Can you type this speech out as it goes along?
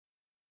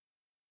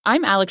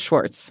I'm Alex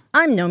Schwartz.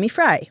 I'm Nomi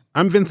Fry.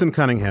 I'm Vincent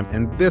Cunningham,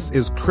 and this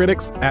is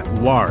Critics at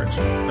Large,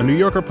 a New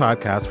Yorker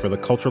podcast for the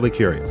culturally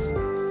curious.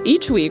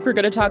 Each week, we're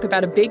going to talk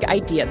about a big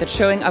idea that's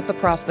showing up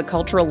across the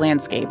cultural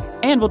landscape,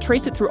 and we'll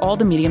trace it through all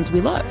the mediums we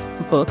love.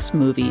 Books,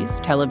 movies,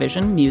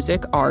 television,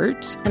 music,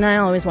 art. And I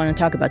always want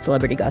to talk about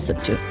celebrity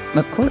gossip, too.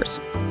 Of course.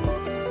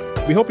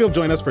 We hope you'll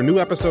join us for new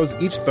episodes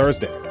each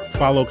Thursday.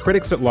 Follow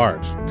Critics at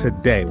Large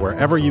today,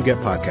 wherever you get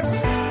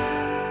podcasts.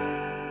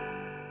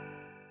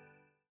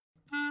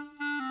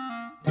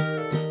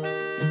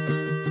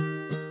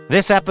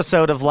 This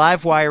episode of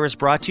Livewire is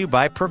brought to you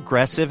by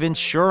Progressive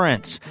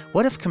Insurance.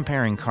 What if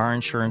comparing car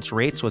insurance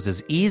rates was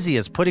as easy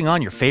as putting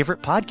on your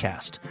favorite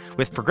podcast?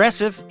 With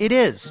Progressive, it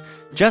is.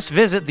 Just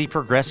visit the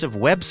Progressive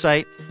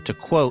website to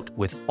quote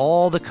with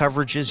all the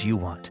coverages you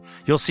want.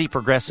 You'll see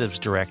Progressive's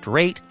direct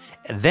rate,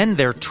 and then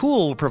their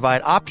tool will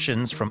provide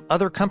options from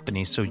other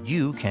companies so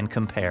you can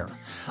compare.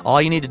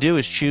 All you need to do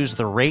is choose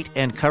the rate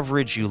and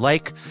coverage you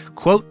like.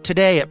 Quote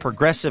today at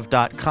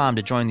Progressive.com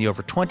to join the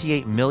over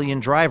 28 million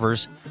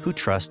drivers who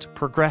trust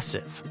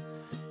Progressive.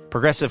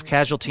 Progressive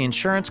Casualty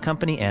Insurance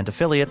Company and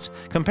affiliates.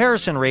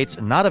 Comparison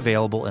rates not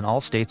available in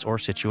all states or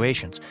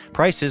situations.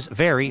 Prices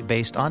vary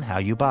based on how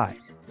you buy.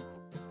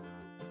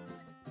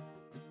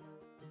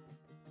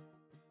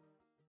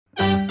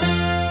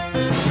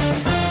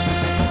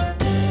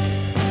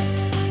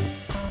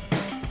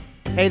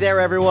 Hey there,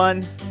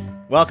 everyone.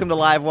 Welcome to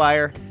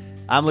Livewire.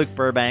 I'm Luke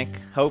Burbank.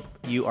 Hope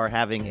you are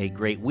having a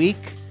great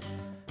week.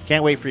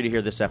 Can't wait for you to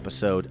hear this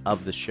episode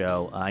of the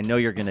show. I know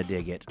you're going to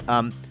dig it.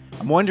 I'm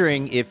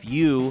wondering if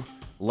you,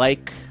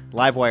 like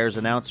Livewire's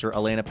announcer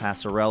Elena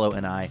Passarello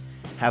and I,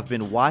 have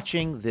been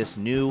watching this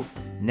new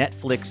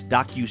Netflix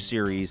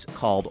docuseries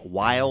called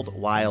Wild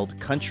Wild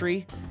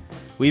Country.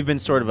 We've been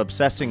sort of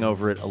obsessing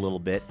over it a little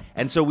bit,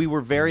 and so we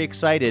were very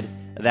excited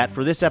that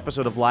for this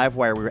episode of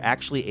Livewire, we were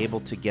actually able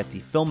to get the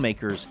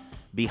filmmakers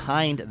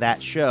behind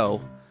that show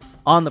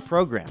on the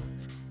program.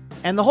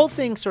 And the whole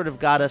thing sort of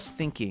got us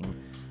thinking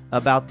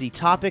about the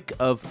topic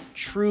of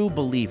true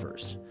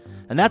believers.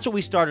 And that's what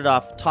we started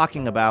off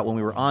talking about when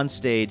we were on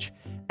stage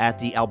at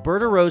the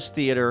Alberta Rose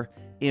Theater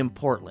in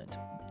Portland.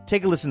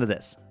 Take a listen to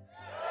this.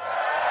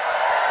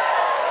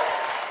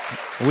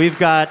 We've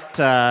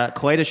got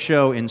quite a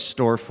show in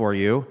store for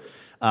you.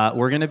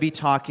 We're going to be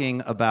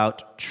talking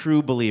about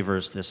true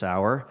believers this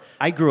hour.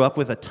 I grew up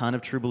with a ton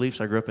of true beliefs.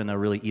 I grew up in a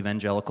really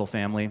evangelical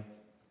family.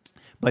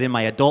 But in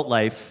my adult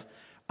life,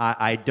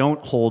 I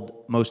don't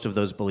hold most of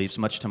those beliefs,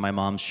 much to my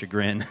mom's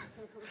chagrin.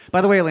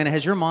 By the way, Elena,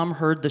 has your mom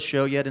heard the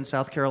show yet in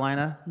South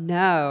Carolina?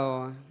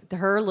 No.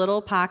 Her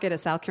little pocket of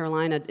South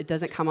Carolina, it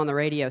doesn't come on the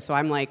radio, so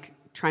I'm like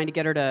trying to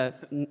get her to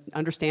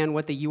understand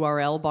what the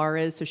URL bar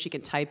is so she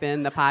can type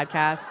in the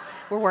podcast.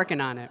 We're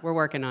working on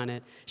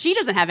it. She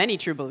doesn't have any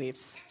true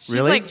beliefs.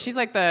 Really? She's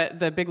like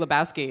the Big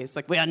Lebowski. It's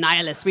like, we are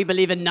nihilists. We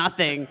believe in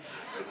nothing.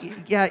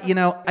 Yeah, you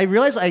know, I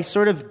realize I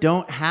sort of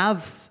don't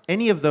have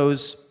any of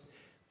those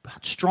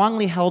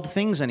strongly held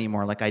things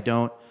anymore. Like I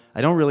don't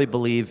really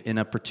believe in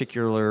a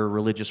particular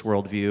religious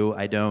worldview.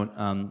 I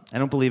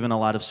don't believe in a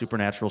lot of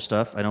supernatural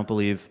stuff. I don't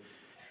believe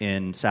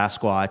in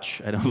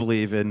Sasquatch. I don't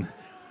believe in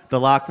the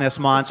Loch Ness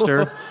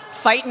Monster.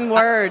 Fighting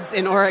words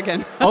in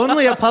Oregon.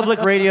 Only a public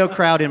radio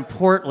crowd in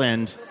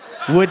Portland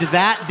would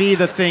that be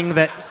the thing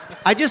that...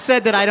 I just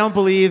said that I don't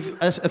believe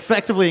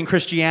effectively in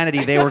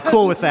Christianity. They were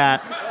cool with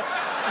that.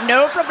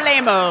 No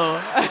problemo.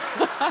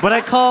 But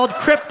I called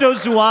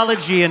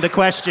cryptozoology into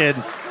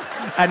question,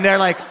 and they're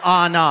like,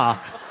 nah.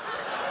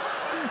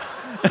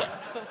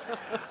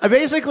 I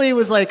basically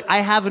was like, I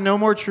have no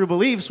more true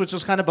beliefs, which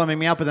was kind of bumming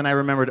me out, but then I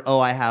remembered,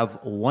 I have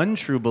one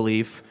true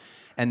belief,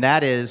 and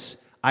that is,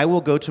 I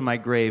will go to my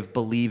grave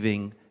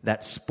believing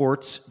that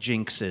sports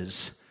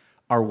jinxes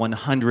are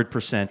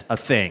 100% a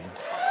thing.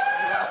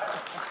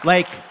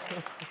 Like,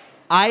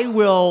 I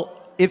will,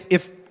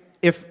 if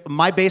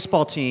my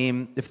baseball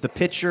team, if the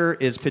pitcher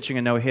is pitching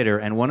a no-hitter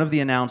and one of the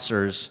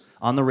announcers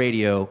on the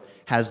radio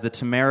has the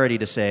temerity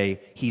to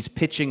say he's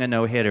pitching a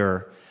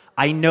no-hitter,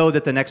 I know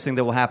that the next thing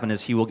that will happen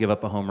is he will give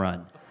up a home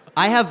run.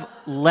 I have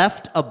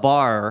left a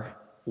bar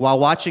while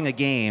watching a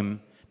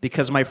game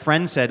because my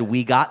friend said,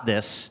 we got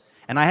this,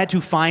 and I had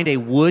to find a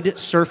wood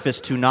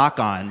surface to knock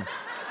on.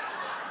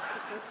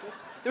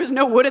 There was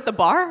no wood at the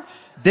bar?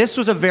 This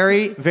was a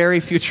very, very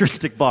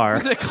futuristic bar.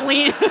 Was it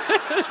clean?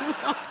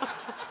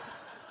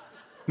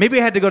 Maybe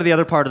I had to go to the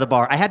other part of the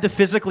bar. I had to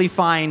physically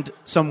find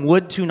some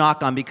wood to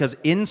knock on because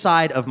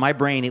inside of my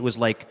brain it was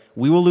like,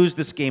 we will lose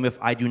this game if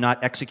I do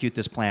not execute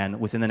this plan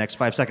within the next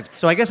 5 seconds.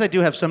 So I guess I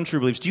do have some true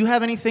beliefs. Do you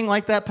have anything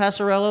like that,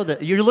 Passarello?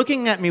 That you're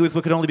looking at me with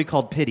what could only be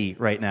called pity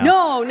right now.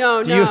 No.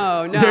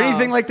 Is there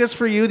anything like this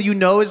for you that you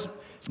know is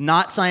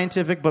not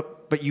scientific,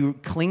 but you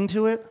cling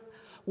to it?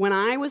 When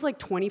I was like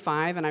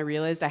 25 and I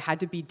realized I had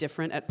to be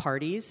different at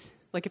parties,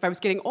 like if I was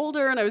getting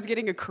older and I was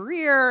getting a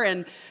career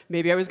and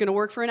maybe I was going to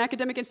work for an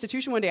academic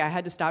institution one day, I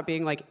had to stop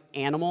being like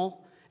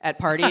animal at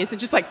parties and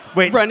just like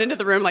run into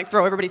the room, like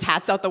throw everybody's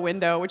hats out the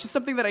window, which is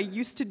something that I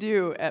used to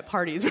do at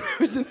parties when I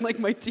was in like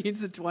my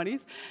teens and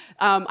 20s.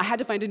 I had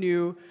to find a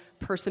new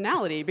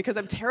personality because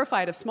I'm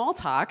terrified of small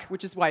talk,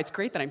 which is why it's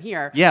great that I'm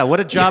here. Yeah, what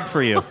a job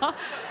for you.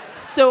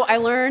 So I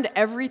learned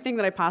everything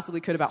that I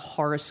possibly could about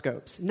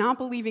horoscopes, not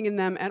believing in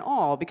them at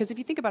all. Because if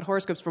you think about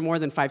horoscopes for more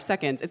than 5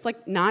 seconds, it's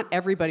like not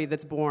everybody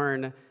that's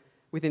born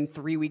within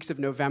 3 weeks of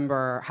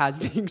November has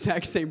the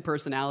exact same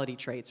personality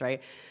traits,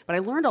 right? But I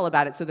learned all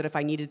about it so that if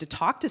I needed to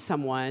talk to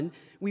someone,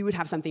 we would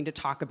have something to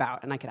talk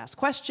about, and I could ask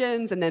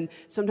questions, and then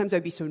sometimes I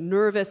would be so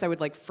nervous I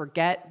would like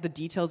forget the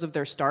details of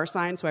their star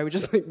sign, so I would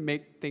just like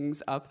make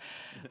things up.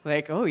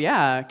 Like, oh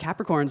yeah,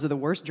 Capricorns are the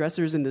worst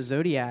dressers in the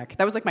zodiac.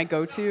 That was like my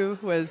go-to,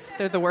 was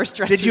they're the worst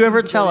dressers. Did you ever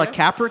in the tell a zodiac.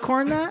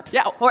 Capricorn that?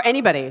 Yeah, or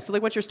anybody. So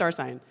like, what's your star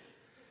sign?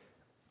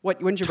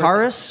 When's your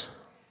Taurus? birthday?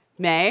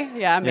 May?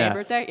 Yeah, May Yeah.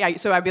 birthday? Yeah,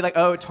 so I'd be like,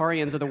 oh,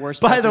 Taurians are the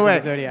worst By dressers the way, in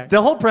the zodiac.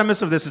 the whole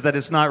premise of this is that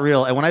it's not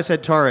real. And when I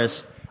said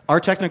Taurus, our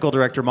technical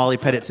director, Molly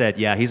Pettit, said,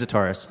 yeah, he's a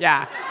Taurus.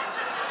 Yeah.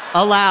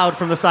 Aloud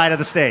from the side of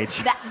the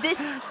stage.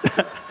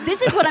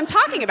 This is what I'm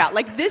talking about.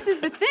 Like, this is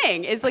the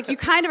thing, is like you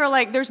kind of are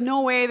like, there's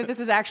no way that this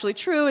is actually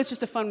true. It's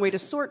just a fun way to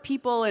sort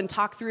people and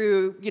talk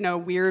through,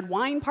 weird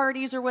wine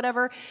parties or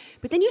whatever.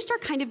 But then you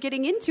start kind of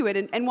getting into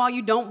it, and while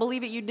you don't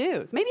believe it, you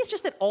do. Maybe it's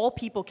just that all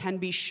people can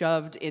be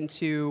shoved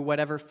into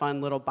whatever fun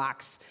little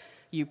box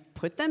you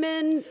put them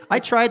in. I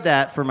tried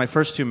that for my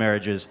first 2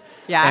 marriages.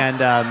 Yeah.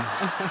 And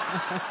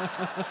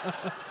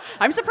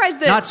I'm surprised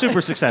that... not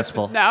super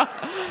successful. No.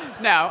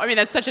 I mean,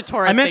 that's such a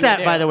Taurus I meant thing that,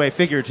 to do. by the way,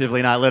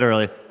 figuratively, not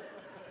literally.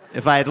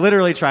 If I had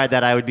literally tried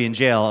that, I would be in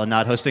jail and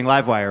not hosting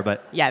Livewire.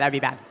 But Yeah, that'd be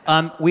bad.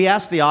 we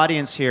asked the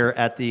audience here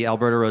at the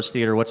Alberta Rose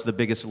Theatre what's the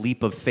biggest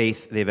leap of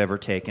faith they've ever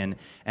taken,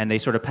 and they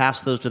sort of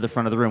passed those to the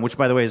front of the room, which,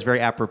 by the way, is very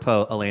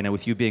apropos, Elena,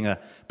 with you being a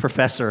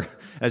professor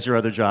as your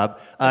other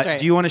job. That's right.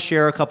 Do you want to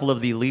share a couple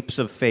of the leaps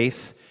of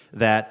faith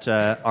that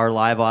our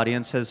live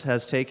audience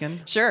has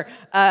taken? Sure.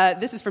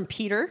 This is from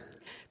Peter.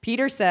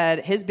 Peter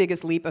said his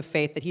biggest leap of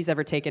faith that he's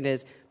ever taken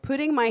is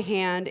putting my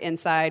hand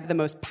inside the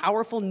most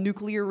powerful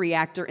nuclear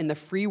reactor in the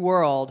free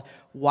world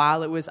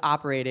while it was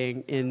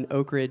operating in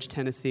Oak Ridge,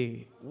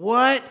 Tennessee.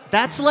 What?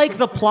 That's like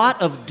the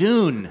plot of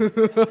Dune.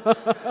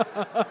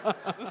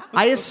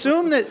 I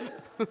assume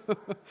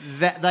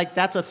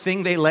that's a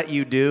thing they let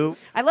you do.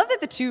 I love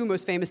that the 2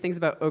 most famous things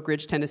about Oak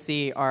Ridge,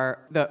 Tennessee are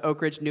the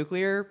Oak Ridge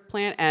nuclear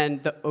plant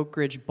and the Oak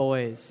Ridge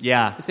Boys.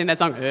 Yeah. You sing that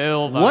song?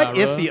 What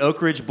if the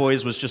Oak Ridge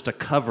Boys was just a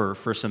cover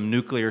for some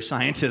nuclear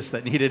scientists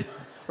that needed...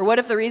 Or what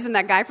if the reason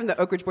that guy from the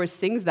Oak Ridge Boys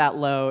sings that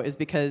low is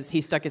because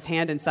he stuck his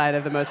hand inside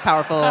of the most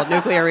powerful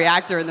nuclear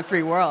reactor in the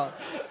free world?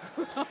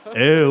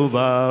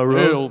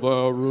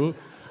 Elvaro.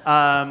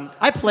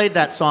 I played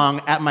that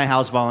song at my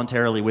house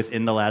voluntarily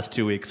within the last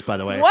 2 weeks, by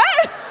the way.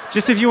 What?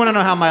 Just if you want to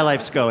know how my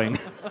life's going.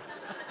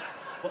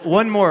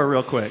 One more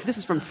real quick. This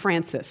is from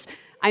Francis.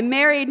 I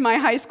married my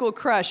high school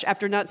crush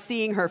after not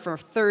seeing her for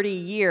 30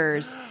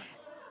 years,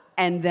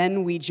 and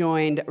then we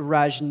joined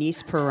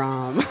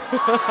Rajneeshpuram.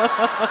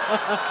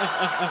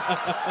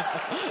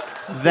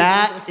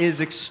 That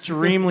is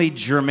extremely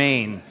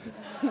germane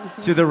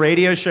to the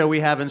radio show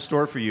we have in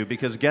store for you,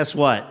 because guess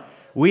what?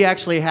 We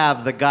actually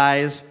have the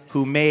guys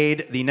who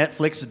made the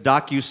Netflix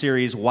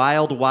docuseries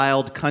Wild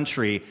Wild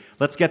Country.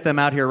 Let's get them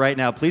out here right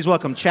now. Please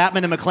welcome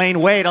Chapman and McLean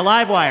Wade to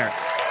Livewire.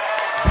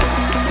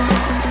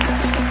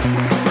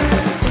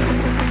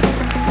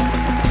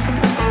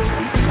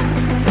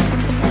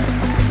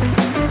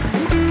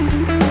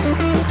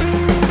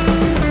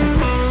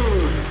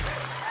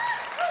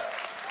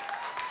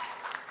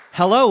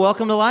 Hello,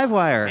 welcome to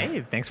Livewire.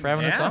 Hey, thanks for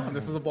having us on.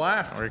 This is a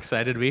blast. We're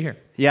excited to be here.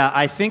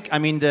 Yeah,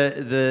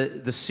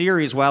 the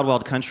series Wild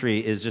Wild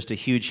Country is just a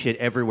huge hit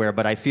everywhere,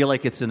 but I feel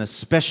like it's an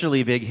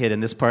especially big hit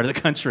in this part of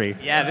the country.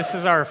 Yeah, this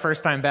is our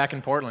first time back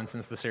in Portland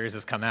since the series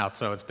has come out,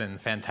 so it's been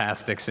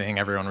fantastic seeing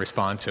everyone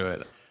respond to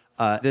it.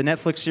 The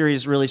Netflix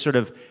series really sort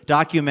of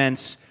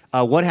documents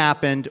what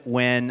happened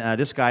when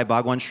this guy,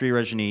 Bhagwan Sri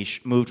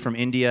Rajneesh, moved from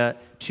India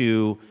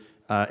to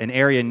an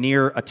area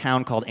near a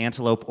town called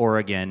Antelope,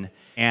 Oregon,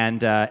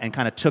 and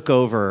kind of took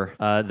over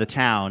the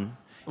town.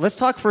 Let's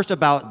talk first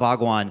about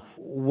Bhagwan.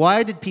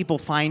 Why did people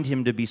find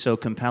him to be so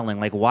compelling?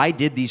 Like, why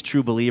did these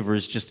true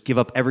believers just give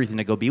up everything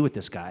to go be with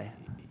this guy?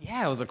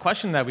 Yeah, it was a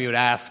question that we would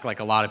ask like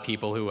a lot of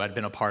people who had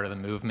been a part of the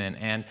movement,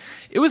 and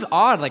it was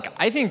odd. Like,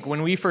 I think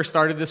when we first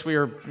started this, we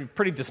were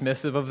pretty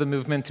dismissive of the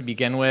movement to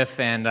begin with,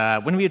 and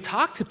when we had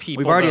talked to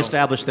people, We've already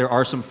established there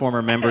are some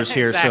former members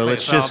here, Exactly, so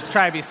let's so just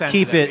try to be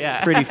sensitive, keep it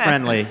yeah. pretty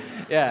friendly.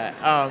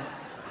 Yeah,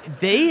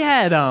 they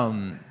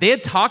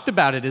had talked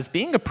about it as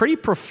being a pretty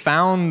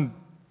profound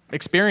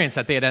experience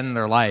that they had had in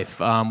their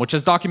life, which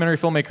as documentary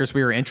filmmakers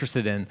we were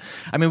interested in.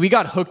 I mean, we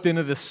got hooked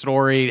into this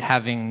story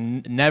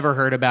having never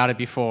heard about it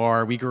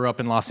before. We grew up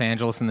in Los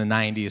Angeles in the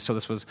 90s, so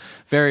this was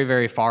very,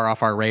 very far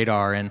off our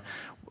radar. And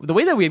the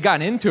way that we had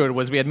gotten into it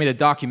was we had made a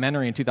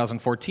documentary in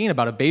 2014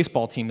 about a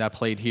baseball team that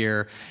played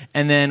here,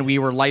 and then we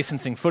were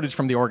licensing footage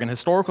from the Oregon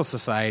Historical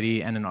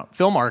Society, and a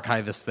film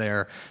archivist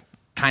there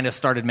kind of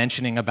started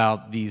mentioning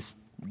about these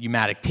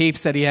pneumatic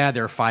tapes that he had.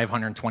 There were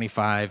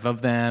 525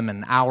 of them,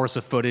 and hours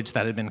of footage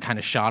that had been kind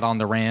of shot on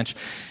the ranch.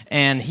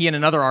 And he and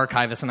another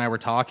archivist and I were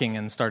talking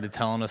and started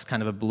telling us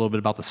kind of a little bit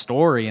about the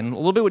story, and a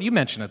little bit what you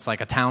mentioned. It's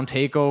like a town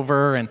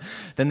takeover, and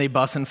then they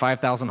bus in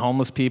 5,000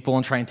 homeless people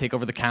and try and take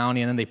over the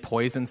county, and then they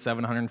poison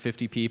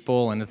 750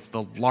 people, and it's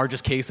the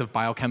largest case of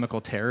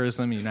biochemical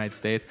terrorism in the United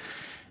States.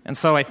 And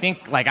so I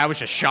think, like, I was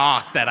just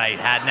shocked that I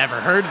had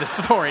never heard the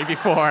story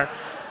before.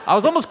 I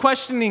was almost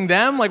questioning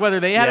them, like whether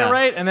they had it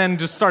right, and then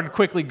just started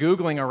quickly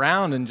Googling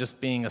around and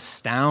just being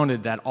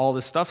astounded that all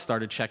this stuff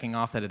started checking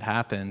off that had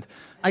happened.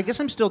 I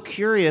guess I'm still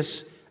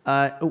curious,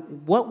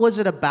 what was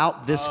it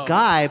about this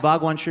guy,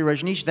 Bhagwan Shree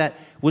Rajneesh, that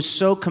was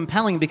so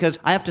compelling? Because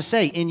I have to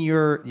say, in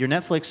your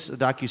Netflix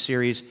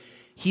docuseries,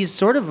 he's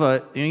sort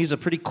of he's a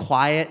pretty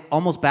quiet,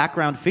 almost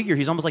background figure.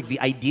 He's almost like the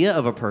idea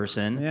of a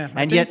person,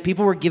 yet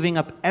people were giving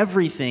up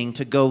everything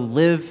to go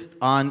live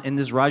in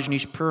this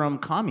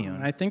Rajneeshpuram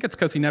commune. I think it's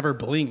because he never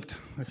blinked.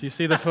 If you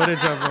see the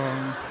footage of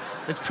him,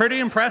 it's pretty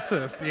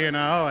impressive,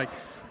 Like,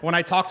 when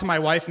I talk to my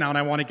wife now and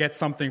I want to get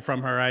something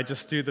from her, I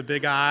just do the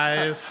big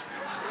eyes,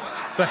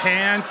 the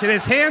hands.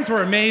 His hands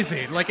were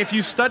amazing. Like, if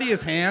you study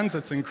his hands,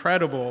 it's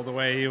incredible the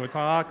way he would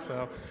talk,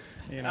 so,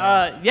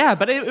 Yeah,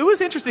 but it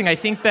was interesting. I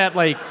think that,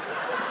 like...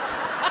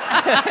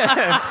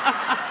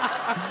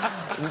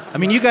 I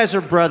mean, you guys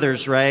are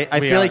brothers, right? I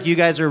feel like you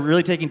guys are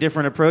really taking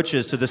different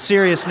approaches to the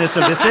seriousness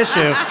of this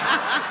issue.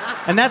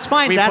 And that's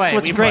fine. That's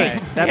what's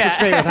great. That's what's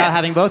great with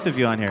having both of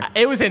you on here.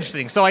 It was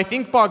interesting. So I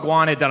think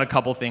Bhagwan had done a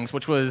couple things,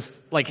 which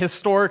was, like,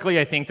 historically,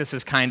 I think this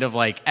is kind of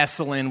like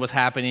Esalen was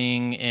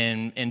happening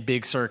in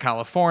Big Sur,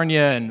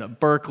 California, and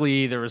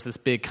Berkeley. There was this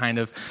big kind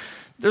of...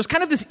 There's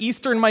kind of this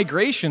Eastern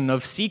migration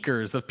of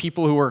seekers, of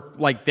people who were,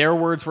 like, their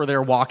words were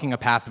they're walking a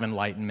path of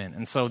enlightenment.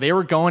 And so they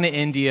were going to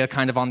India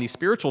kind of on these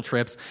spiritual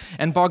trips.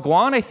 And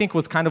Bhagwan, I think,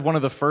 was kind of one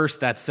of the first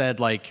that said,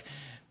 like,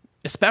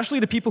 especially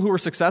to people who were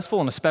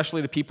successful and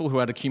especially to people who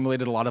had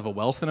accumulated a lot of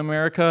wealth in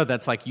America,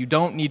 that's like, you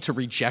don't need to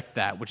reject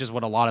that, which is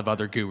what a lot of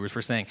other gurus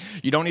were saying.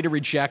 You don't need to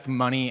reject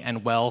money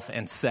and wealth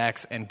and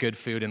sex and good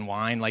food and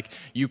wine. Like,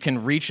 you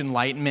can reach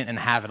enlightenment and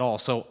have it all.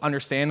 So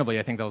understandably,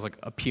 I think that was, like,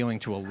 appealing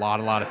to a lot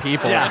of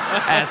people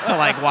as to,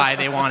 like, why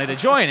they wanted to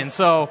join. And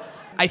so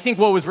I think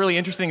what was really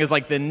interesting is,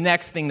 like, the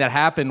next thing that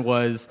happened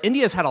was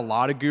India's had a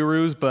lot of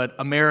gurus, but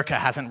America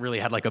hasn't really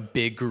had, like, a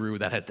big guru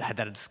that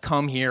has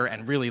come here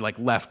and really, like,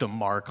 left a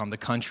mark on the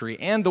country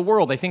and the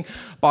world. I think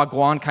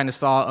Bhagwan kind of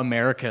saw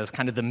America as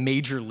kind of the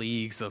major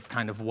leagues of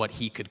kind of what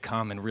he could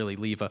come and really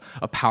leave a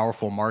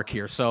powerful mark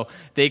here. So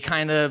they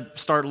kind of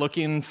start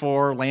looking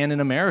for land in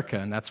America,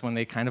 and that's when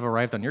they kind of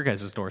arrived on your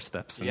guys'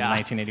 doorsteps in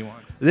 1981.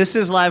 This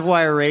is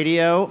Livewire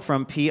Radio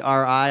from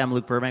PRI. I'm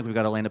Luke Burbank. We've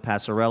got Elena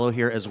Passarello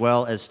here, as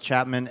well as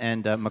Chapman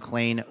and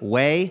McLean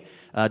Way,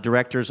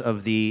 directors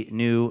of the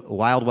new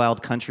Wild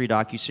Wild Country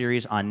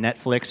docuseries on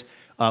Netflix.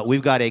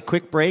 We've got a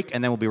quick break,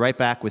 and then we'll be right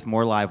back with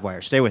more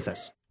Livewire. Stay with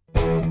us.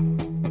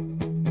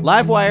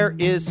 Livewire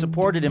is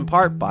supported in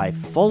part by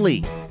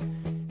Fully.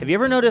 Have you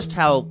ever noticed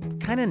how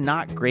kind of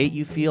not great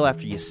you feel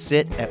after you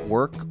sit at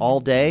work all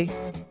day?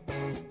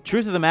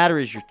 Truth of the matter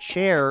is your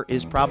chair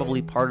is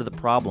probably part of the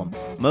problem.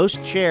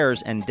 Most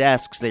chairs and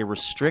desks, they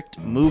restrict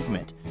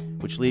movement,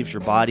 which leaves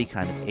your body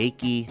kind of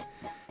achy.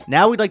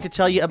 Now we'd like to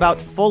tell you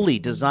about Fully,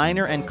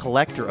 designer and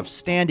collector of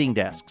standing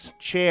desks,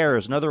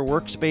 chairs, and other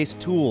workspace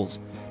tools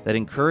that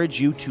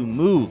encourage you to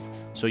move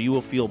so you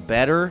will feel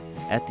better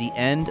at the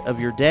end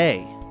of your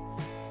day.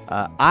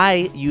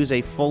 I use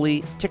a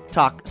Fully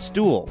TikTok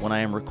stool when I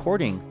am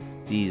recording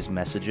these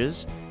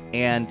messages,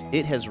 and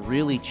it has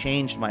really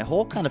changed my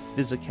whole kind of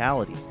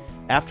physicality.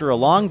 After a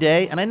long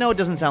day, and I know it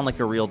doesn't sound like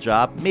a real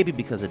job, maybe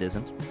because it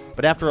isn't,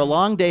 but after a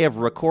long day of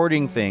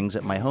recording things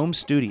at my home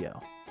studio,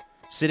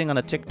 sitting on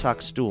a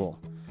TikTok stool,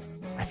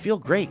 I feel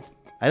great.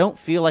 I don't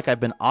feel like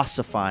I've been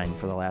ossifying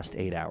for the last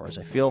 8 hours.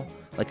 I feel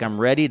like I'm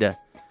ready to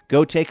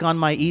go take on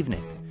my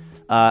evening.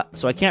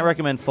 So I can't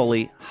recommend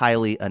Fully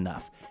highly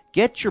enough.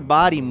 Get your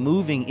body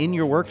moving in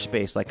your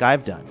workspace like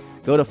I've done.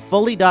 Go to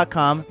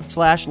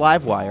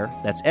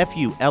fully.com/livewire. That's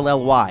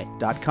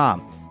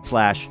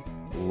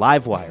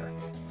FULLY.com/livewire.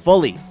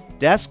 Fully.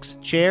 Desks,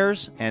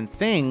 chairs, and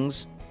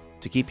things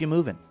to keep you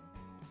moving.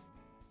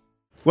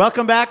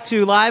 Welcome back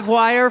to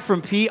Livewire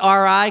from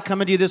PRI,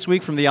 coming to you this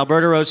week from the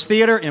Alberta Rose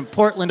Theater in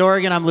Portland,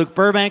 Oregon. I'm Luke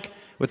Burbank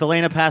with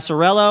Elena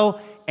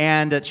Passarello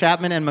and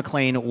Chapman and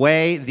McLean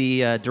Way,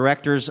 the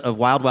directors of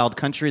Wild Wild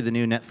Country, the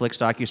new Netflix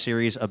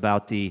docuseries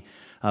about the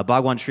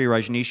Bhagwan Shree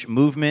Rajneesh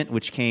movement,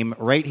 which came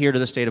right here to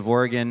the state of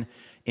Oregon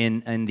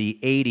in the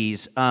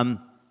 80s.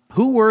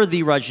 Who were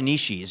the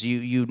Rajneeshis?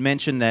 You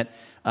mentioned that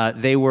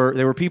they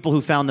were people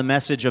who found the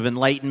message of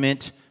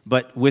enlightenment,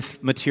 but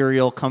with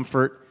material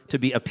comfort to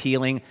be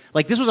appealing.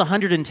 Like, this was a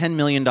 $110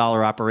 million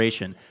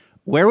operation.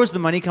 Where was the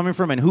money coming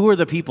from, and who are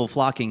the people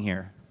flocking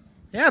here?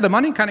 Yeah, the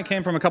money kind of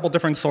came from a couple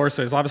different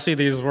sources. Obviously,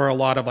 these were a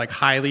lot of like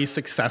highly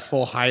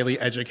successful, highly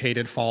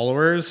educated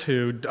followers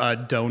who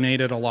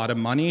donated a lot of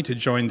money to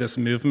join this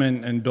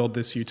movement and build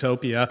this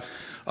utopia.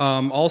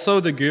 Also,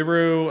 the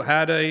guru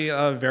had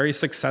a very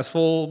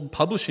successful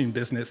publishing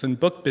business and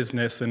book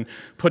business, and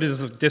put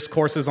his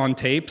discourses on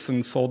tapes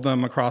and sold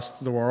them across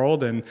the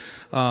world. And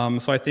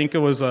so I think it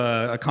was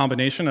a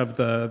combination of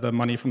the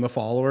money from the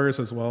followers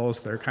as well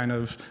as their kind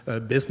of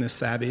business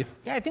savvy.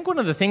 Yeah, I think one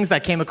of the things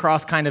that came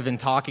across kind of in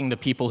talking to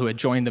people who had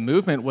joined the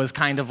movement was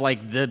kind of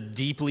like the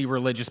deeply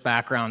religious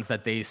backgrounds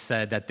that they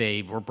said that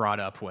they were brought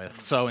up with.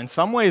 So in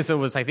some ways it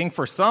was, I think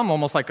for some,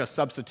 almost like a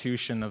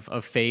substitution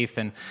of faith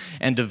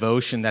and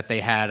devotion that they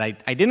had.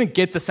 I didn't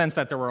get the sense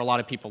that there were a lot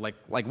of people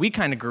like we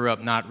kind of grew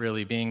up not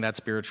really being that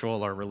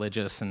spiritual or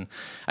religious, and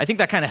I think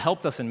that kind of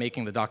helped us in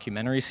making the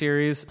documentary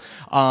series.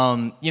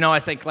 I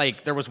think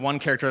like there was one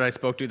character that I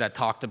spoke to that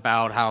talked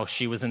about how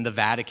she was in the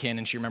Vatican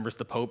and she remembers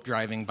the Pope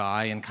driving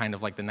by and kind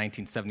of like the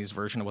 1970s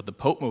version of what the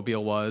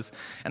Pope-mobile was,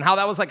 and how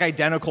that was like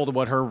identical to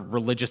what her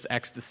religious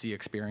ecstasy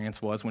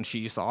experience was when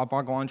she saw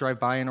Bhagwan drive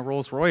by in a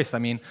Rolls Royce. I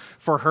mean,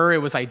 for her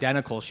it was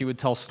identical. She would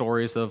tell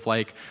stories of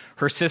like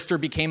her sister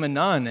became a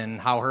nun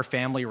and how her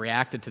family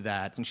reacted to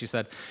that. And she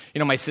said,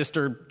 my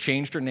sister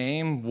changed her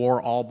name,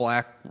 wore all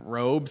black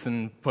robes,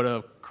 and put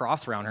a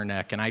cross around her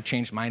neck. And I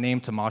changed my name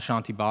to Ma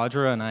Shanti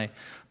Bhadra, and I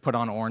put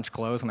on orange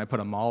clothes, and I put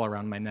a mall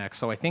around my neck.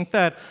 So I think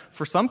that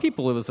for some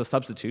people it was a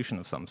substitution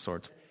of some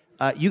sort.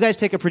 You guys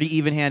take a pretty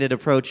even-handed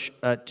approach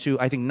to,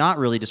 I think, not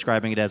really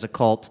describing it as a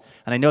cult.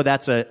 And I know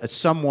that's a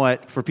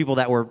somewhat, for people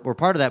that were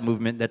part of that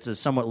movement, that's a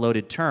somewhat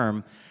loaded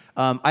term.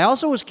 I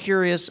also was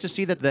curious to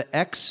see that the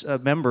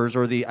ex-members,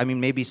 or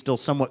maybe still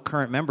somewhat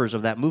current members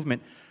of that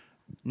movement,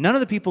 none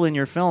of the people in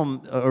your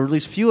film, or at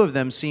least few of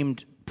them,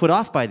 seemed put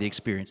off by the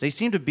experience. They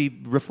seemed to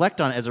reflect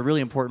on it as a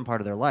really important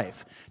part of their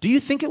life. Do you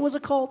think it was a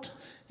cult?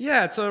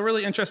 Yeah, it's a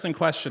really interesting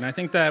question. I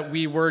think that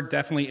we were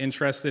definitely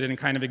interested in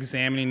kind of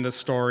examining the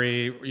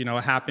story.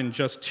 It happened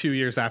just 2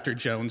 years after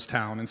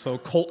Jonestown, and so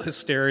cult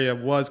hysteria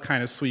was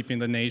kind of sweeping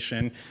the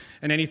nation,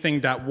 and anything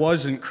that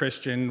wasn't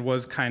Christian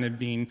was kind of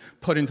being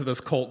put into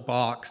this cult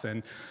box.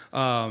 And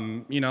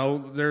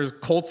there's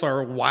cults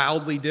are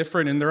wildly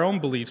different in their own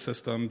belief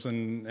systems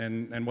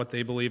and what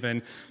they believe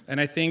in.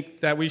 And I think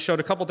that we showed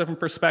a couple different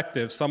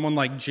perspectives. Someone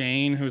like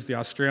Jane, who's the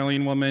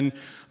Australian woman,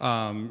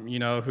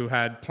 who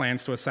had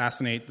plans to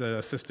assassinate the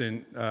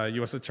assistant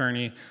U.S.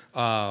 attorney.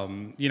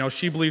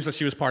 She believes that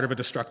she was part of a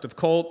destructive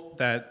cult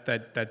that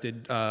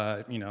did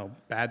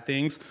bad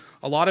things.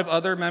 A lot of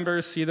other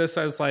members see this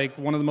as like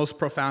one of the most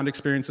profound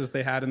experiences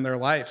they had in their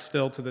life,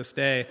 still to this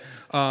day,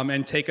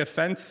 and take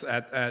offense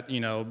at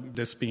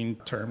this being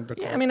termed a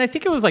cult. Yeah, I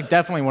think it was like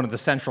definitely one of the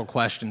central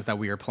questions that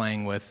we were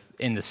playing with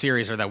in the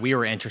series, or that we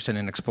were interested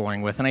in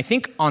exploring with. And I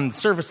think on the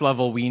surface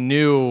level, we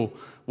knew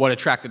what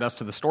attracted us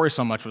to the story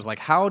so much was like,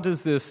 how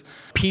does this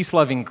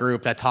peace-loving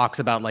group that talks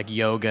about like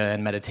yoga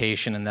and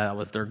meditation, and that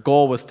was their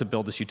goal was to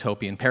build this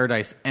utopian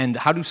paradise, and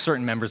how do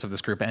certain members of this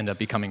group end up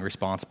becoming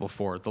responsible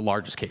for the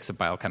largest case of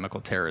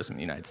biochemical terrorism in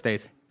the United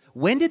States?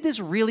 When did this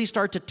really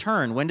start to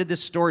turn? When did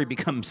this story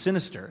become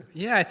sinister?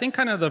 Yeah, I think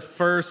kind of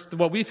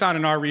what we found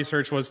in our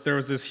research was there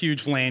was this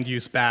huge land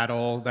use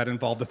battle that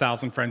involved the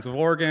Thousand Friends of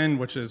Oregon,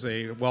 which is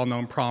a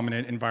well-known,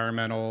 prominent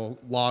environmental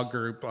law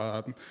group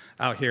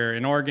out here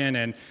in Oregon.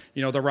 And,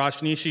 the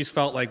Rajneeshis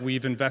felt like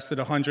we've invested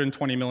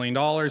 $120 million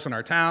in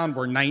our town.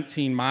 We're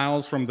 19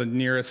 miles from the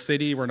nearest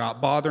city. We're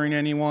not bothering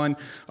anyone.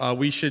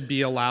 We should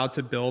be allowed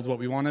to build what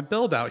we want to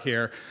build out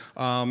here.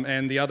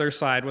 And the other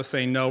side was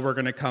saying, no, we're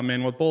going to come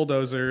in with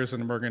bulldozers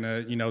and we're going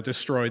to,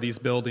 destroy these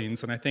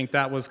buildings. And I think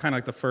that was kind of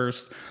like the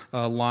first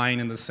line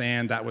in the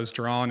sand that was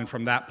drawn. And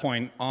from that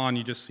point on,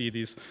 you just see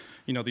these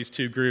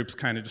two groups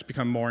kind of just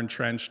become more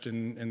entrenched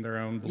in their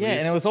own beliefs. Yeah,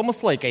 and it was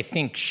almost like, I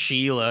think,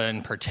 Sheila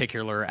in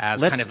particular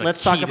as let's, kind of a Let's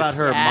key talk about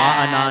her,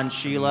 Ma Anand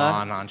Sheila.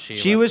 Ma Anand Sheila.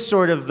 She was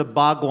sort of the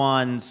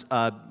Bhagwan's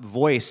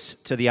voice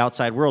to the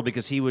outside world,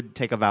 because he would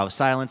take a vow of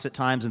silence at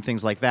times and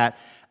things like that.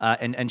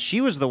 And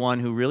she was the one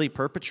who really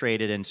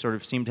perpetrated and sort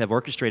of seemed to have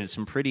orchestrated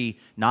some pretty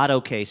not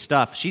okay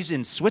stuff. She's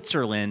in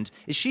Switzerland.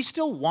 Is she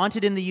still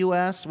wanted in the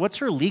U.S.? What's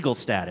her legal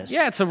status?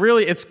 Yeah, it's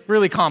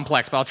really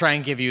complex, but I'll try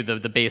and give you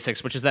the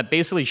basics, which is that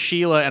basically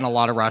Sheila and a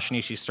lot of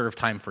Rajneeshis served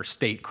time for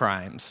state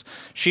crimes.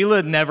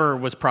 Sheila never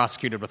was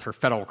prosecuted with her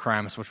federal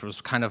crimes, which was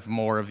kind of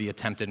more of the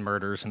attempted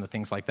murders and the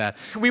things like that.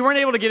 We weren't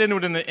able to get into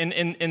it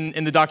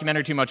in the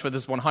documentary too much, but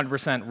this is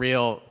 100%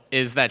 real,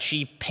 is that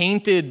she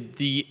painted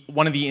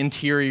one of the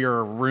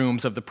interior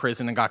rooms of the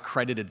prison and got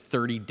credited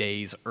 30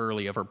 days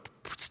early of her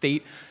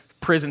state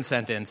prison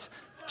sentence.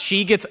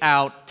 She gets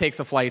out, takes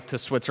a flight to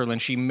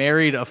Switzerland. She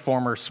married a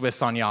former Swiss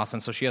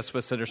sannyasin, so she has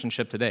Swiss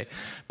citizenship today.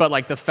 But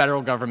like the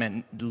federal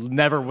government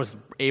never was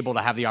able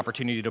to have the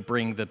opportunity to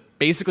bring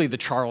basically the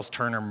Charles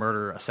Turner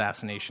murder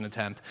assassination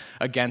attempt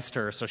against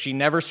her. So she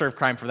never served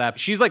crime for that.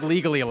 She's like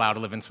legally allowed to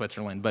live in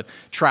Switzerland, but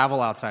travel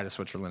outside of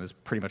Switzerland is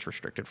pretty much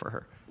restricted for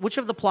her. Which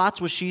of the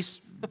plots was she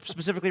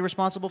specifically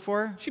responsible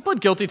for? She pled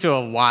guilty to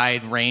a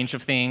wide range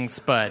of things,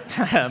 but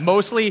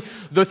mostly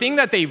the thing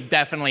that they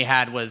definitely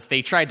had was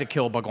they tried to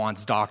kill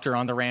Bhagwan's doctor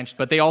on the ranch,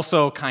 but they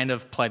also kind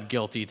of pled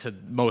guilty to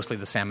mostly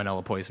the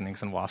salmonella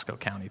poisonings in Wasco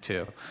County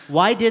too.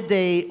 Why did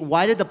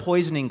the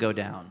poisoning go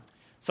down?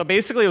 So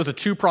basically, it was a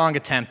two-pronged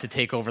attempt to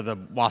take over the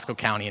Wasco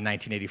County in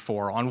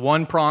 1984. On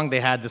one prong, they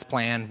had this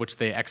plan, which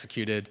they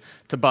executed,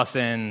 to bus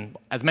in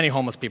as many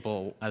homeless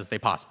people as they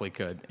possibly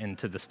could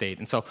into the state.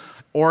 And so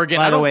Oregon...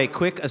 By the way,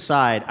 quick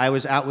aside, I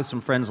was out with some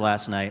friends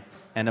last night,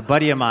 and a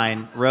buddy of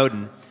mine,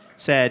 Roden,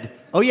 said,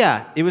 oh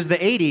yeah, it was the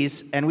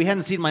 80s, and we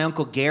hadn't seen my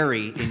Uncle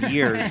Gary in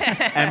years.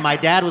 And my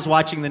dad was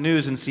watching the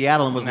news in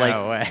Seattle and was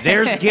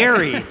there's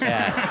Gary.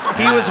 Yeah.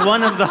 He was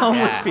one of the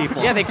homeless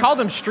people. Yeah, they called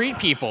them street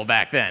people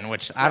back then,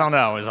 which I don't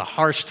know, is a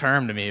harsh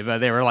term to me, but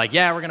they were like,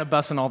 yeah, we're going to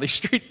bus in all these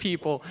street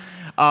people.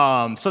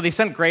 So they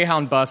sent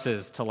Greyhound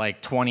buses to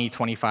like 20,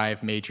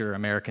 25 major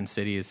American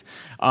cities.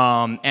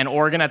 And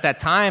Oregon at that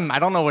time, I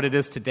don't know what it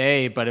is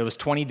today, but it was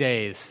 20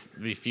 days.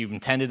 If you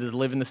intended to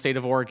live in the state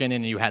of Oregon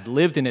and you had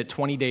lived in it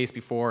 20 days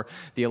before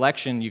the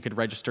election, you could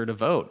register to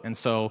vote. And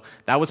so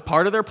that was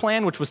part of their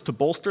plan, which was to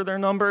bolster their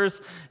numbers.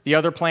 The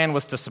other plan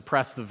was to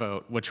suppress the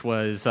vote, which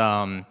was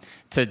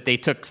they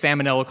took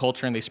salmonella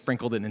culture and they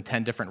sprinkled it in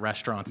 10 different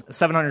restaurants.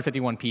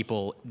 751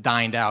 people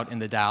dined out in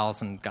the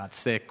Dalles and got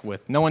sick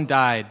with, no one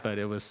died, but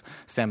it was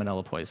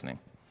salmonella poisoning.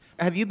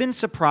 Have you been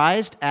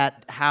surprised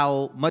at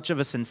how much of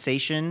a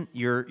sensation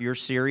your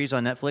series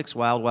on Netflix,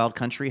 Wild Wild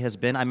Country, has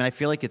been? I mean, I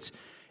feel like it's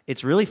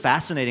really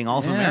fascinating all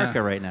of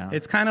America right now.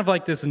 It's kind of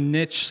like this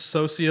niche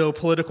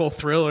socio-political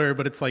thriller,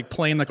 but it's like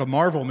playing like a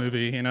Marvel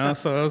movie, you know?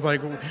 So it was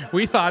like,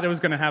 we thought it was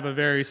going to have a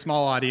very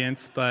small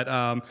audience, but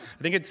I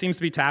think it seems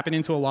to be tapping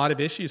into a lot of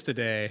issues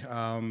today.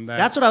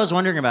 That's what I was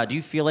wondering about. Do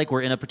you feel like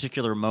we're in a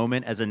particular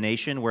moment as a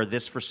nation where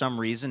this, for some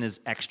reason, is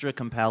extra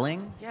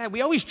compelling? Yeah, we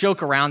always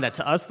joke around that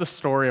to us the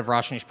story of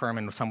Rajneesh Perman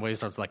in some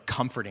ways was like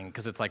comforting,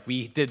 because it's like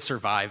we did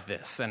survive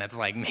this, and it's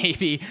like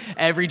maybe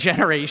every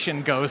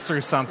generation goes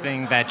through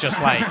something that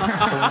just like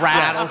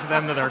rattles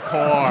them to their core.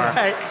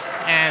 Right.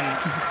 And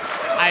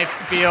I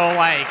feel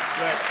like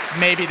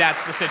maybe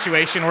that's the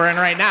situation we're in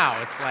right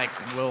now. It's like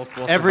we'll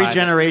every survive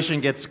generation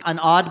gets an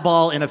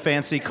oddball in a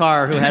fancy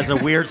car who has a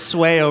weird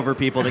sway over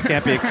people that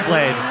can't be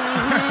explained.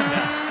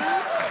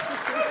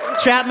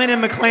 Chapman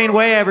and McLean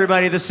Way,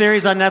 everybody. The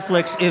series on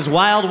Netflix is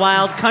Wild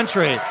Wild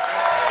Country.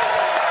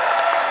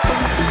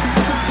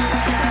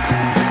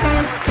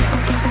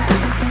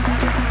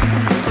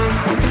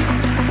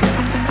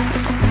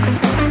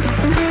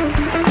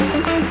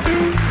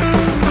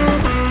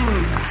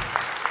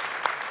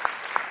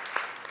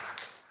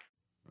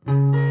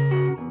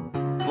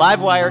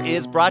 Livewire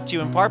is brought to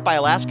you in part by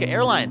Alaska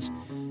Airlines.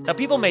 Now,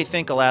 people may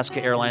think Alaska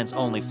Airlines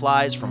only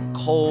flies from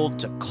cold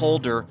to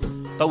colder,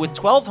 but with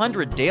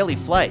 1,200 daily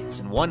flights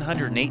and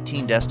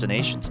 118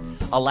 destinations,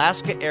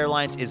 Alaska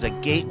Airlines is a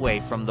gateway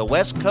from the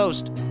West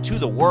Coast to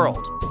the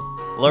world.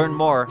 Learn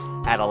more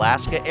at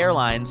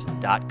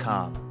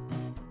alaskaairlines.com.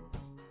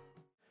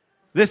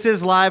 This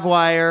is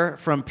Livewire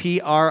from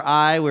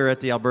PRI. We're at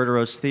the Alberta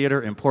Rose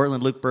Theater in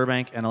Portland. Luke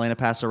Burbank and Elena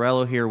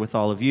Passarello here with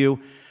all of you.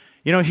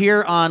 You know,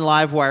 here on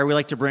Livewire, we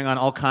like to bring on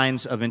all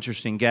kinds of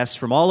interesting guests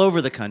from all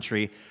over the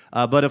country.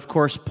 But of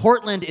course,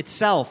 Portland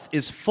itself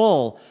is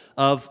full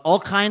of all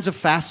kinds of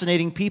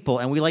fascinating people,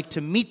 and we like to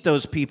meet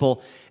those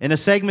people in a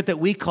segment that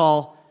we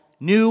call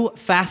New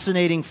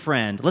Fascinating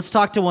Friend. Let's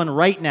talk to one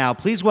right now.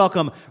 Please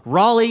welcome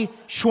Raleigh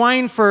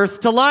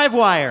Schweinfurth to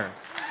Livewire.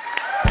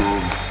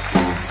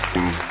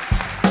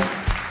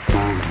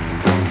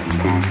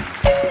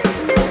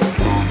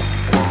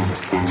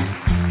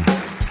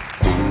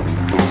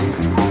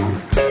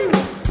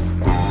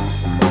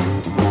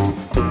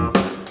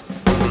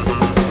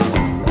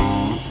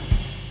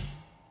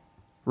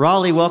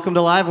 Raleigh, welcome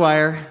to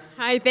Livewire.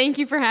 Hi, thank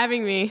you for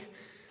having me.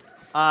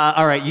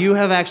 All right, you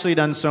have actually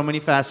done so many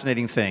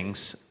fascinating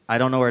things. I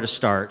don't know where to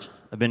start.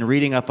 I've been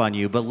reading up on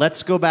you, but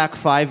let's go back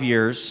 5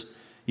 years.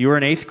 You were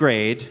in 8th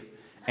grade,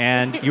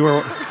 and you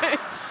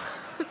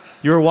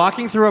were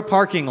walking through a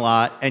parking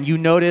lot, and you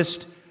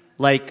noticed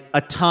like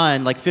a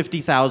ton, like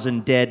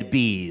 50,000 dead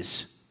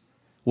bees.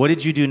 What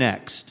did you do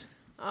next?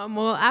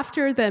 Well,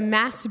 after the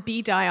mass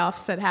bee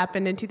die-offs that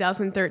happened in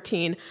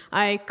 2013,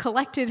 I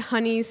collected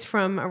honeys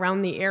from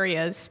around the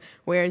areas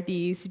where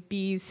these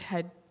bees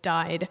had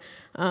died.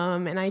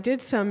 And I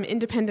did some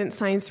independent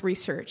science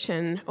research.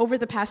 And over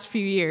the past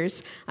few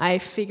years, I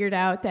figured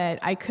out that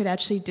I could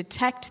actually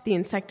detect the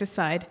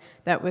insecticide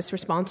that was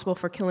responsible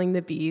for killing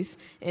the bees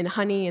in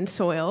honey and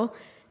soil.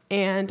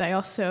 And I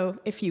also,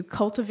 if you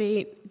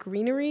cultivate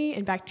greenery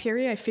and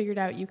bacteria, I figured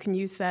out you can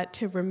use that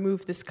to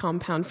remove this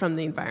compound from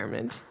the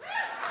environment.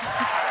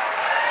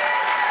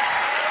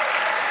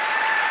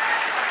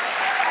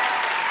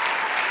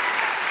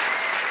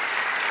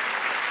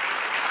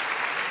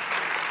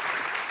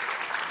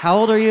 How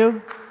old are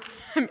you?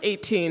 I'm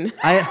 18.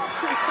 I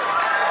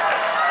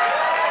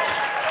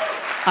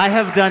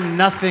have done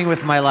nothing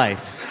with my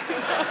life.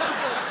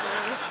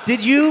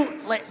 Did you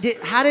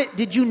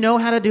know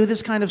how to do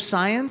this kind of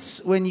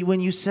science when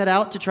you set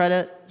out to try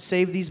to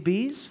save these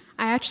bees?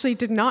 I actually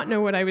did not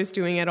know what I was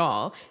doing at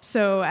all.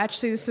 So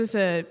actually, this was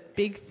a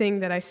big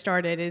thing that I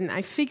started, and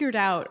I figured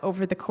out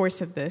over the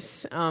course of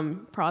this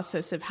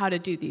process of how to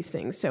do these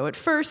things. So at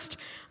first,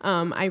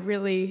 I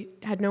really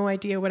had no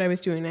idea what I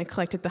was doing. I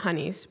collected the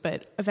honeys,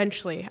 but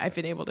eventually I've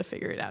been able to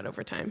figure it out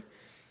over time.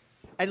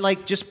 And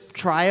like just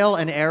trial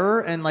and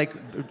error and like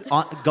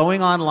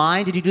going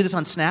online. Did you do this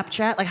on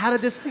Snapchat? Like how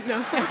did this? No.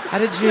 How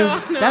did you?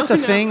 No, That's a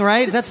thing,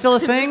 right? Is that still a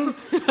thing?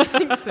 I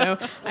think so.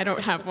 I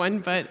don't have one,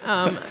 but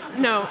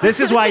no.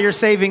 This is why you're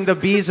saving the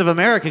bees of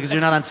America, because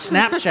you're not on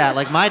Snapchat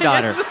like my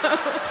daughter.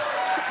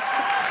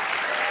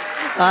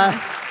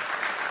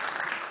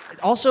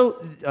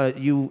 Also,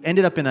 you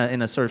ended up in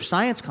a sort of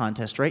science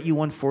contest, right? You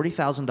won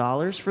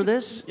 $40,000 for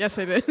this? Yes,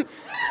 I did.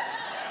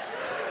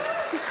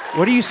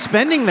 What are you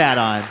spending that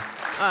on?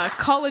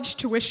 College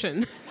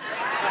tuition.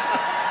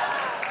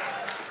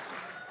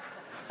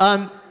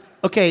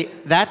 Okay,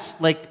 that's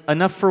like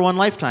enough for one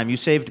lifetime. You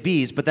saved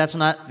bees, but that's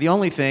not the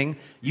only thing.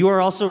 You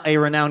are also a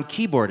renowned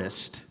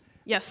keyboardist.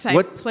 Yes,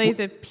 I play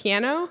the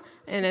piano,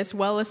 and as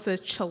well as the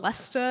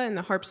celesta and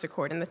the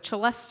harpsichord. And the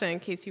celesta, in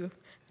case you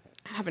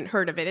haven't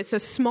heard of it, it's a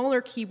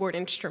smaller keyboard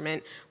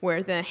instrument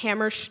where the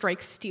hammer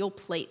strikes steel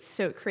plates,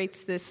 so it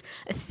creates this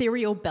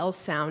ethereal bell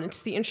sound.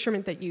 It's the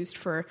instrument that used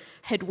for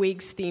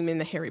Hedwig's theme in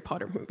the Harry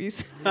Potter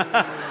movies.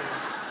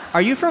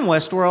 Are you from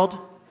Westworld?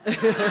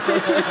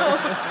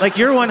 Like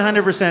you're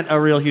 100% a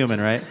real human,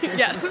 right?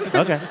 Yes.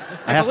 Okay.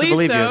 I have to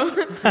believe so.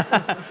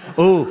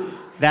 you. Ooh,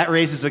 that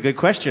raises a good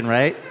question,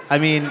 right? I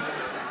mean,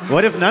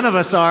 what if none of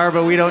us are,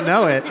 but we don't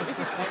know it?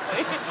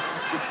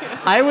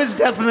 I was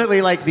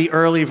definitely like the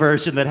early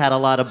version that had a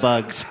lot of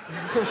bugs.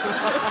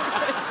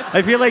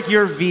 I feel like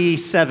you're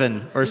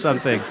V7 or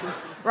something.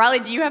 Riley,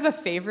 do you have a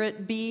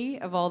favorite bee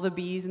of all the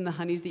bees and the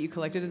honeys that you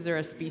collected? Is there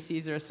a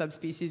species or a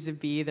subspecies of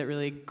bee that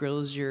really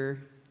grills your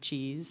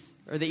cheese,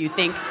 or that you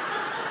think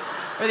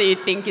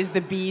is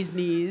the bee's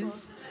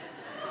knees?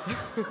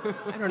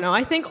 I don't know.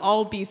 I think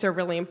all bees are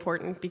really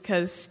important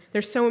because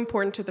they're so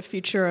important to the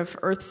future of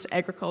Earth's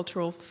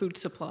agricultural food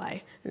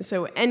supply. And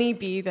so any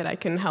bee that I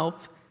can help,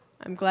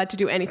 I'm glad to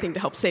do anything to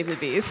help save the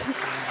bees.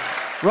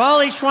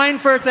 Raleigh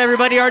Schweinfurth,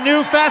 everybody, our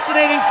new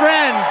fascinating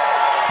friend.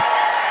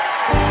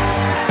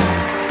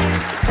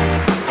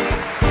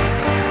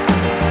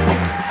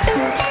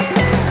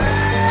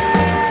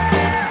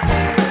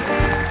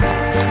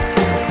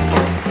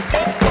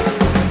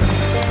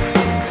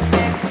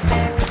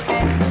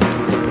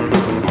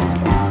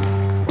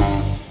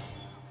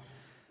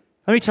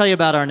 Let me tell you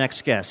about our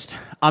next guest.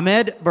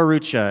 Ahmed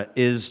Bharucha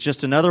is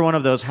just another one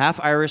of those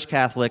half-Irish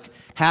Catholic,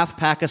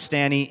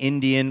 half-Pakistani,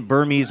 Indian,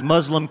 Burmese,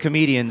 Muslim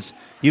comedians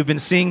you've been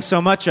seeing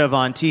so much of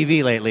on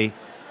TV lately.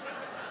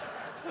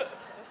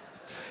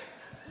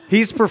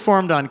 He's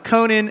performed on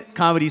Conan,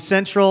 Comedy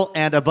Central,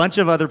 and a bunch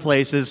of other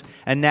places,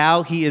 and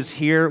now he is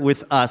here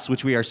with us,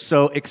 which we are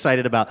so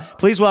excited about.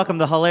 Please welcome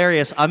the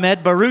hilarious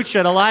Ahmed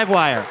Bharucha to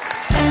Livewire.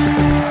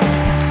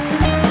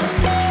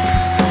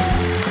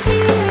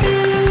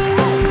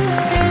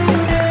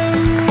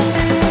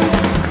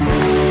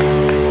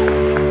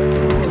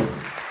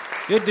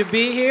 Good to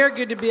be here.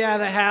 Good to be out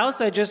of the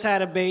house. I just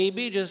had a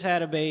baby.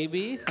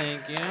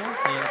 Thank you.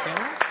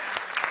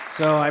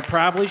 So I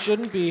probably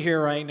shouldn't be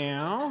here right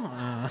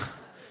now.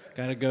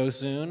 Gotta go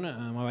soon.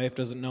 My wife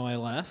doesn't know I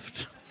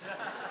left.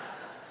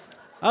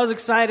 I was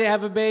excited to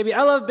have a baby.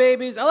 I love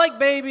babies. I like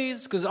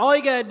babies because all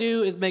you gotta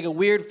do is make a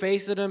weird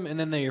face at them and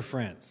then they're your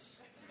friends.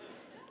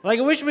 Like,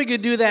 I wish we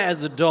could do that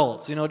as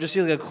adults. You know, just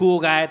see like a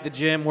cool guy at the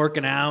gym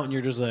working out and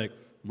you're just like,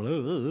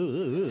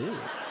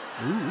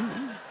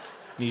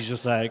 he's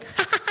just like,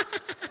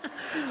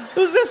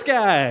 who's this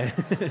guy?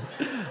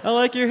 I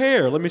like your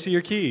hair. Let me see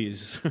your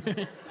keys.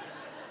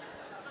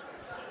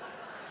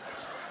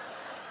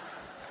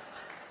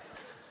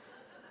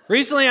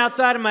 Recently,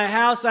 outside of my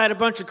house, I had a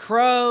bunch of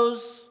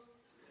crows.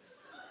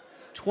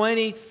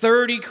 20,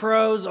 30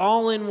 crows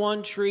all in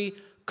one tree,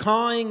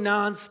 cawing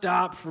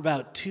nonstop for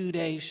about 2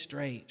 days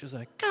straight. Just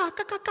like, caw,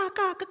 caw, caw, caw,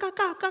 caw, caw,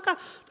 caw, caw, caw.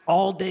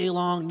 All day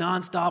long,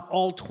 nonstop,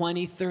 all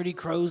 20, 30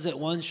 crows at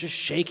once, just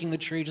shaking the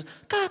tree, just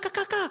caw, caw,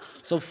 caw, caw.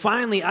 So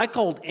finally, I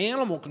called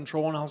animal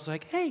control, and I was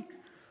like, hey,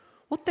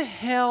 what the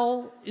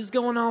hell is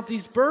going on with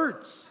these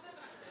birds?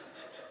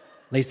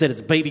 They said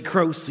it's baby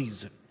crow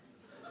season.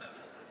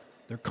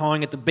 They're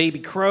calling it the baby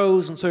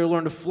crows until they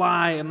learn to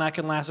fly, and that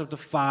can last up to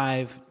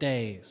 5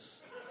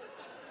 days.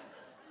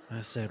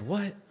 I said,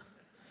 what?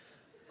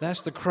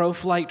 That's the crow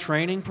flight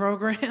training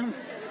program?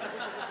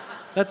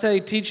 That's how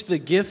you teach the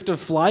gift of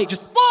flight?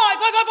 Just fly!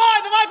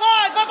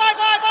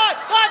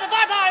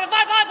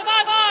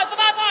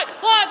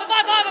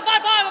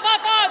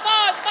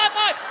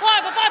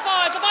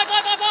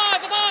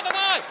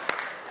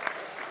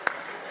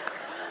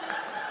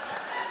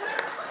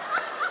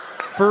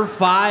 For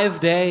 5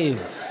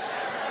 days.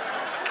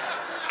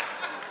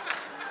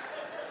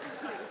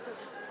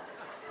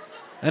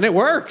 And it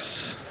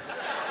works.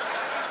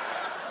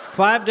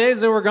 5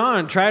 days they were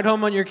gone. Try it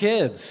home on your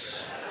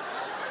kids.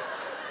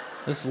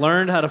 Just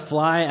learned how to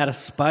fly out of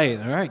spite.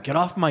 All right, get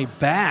off my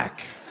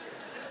back.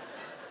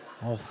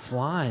 All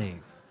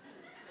flying.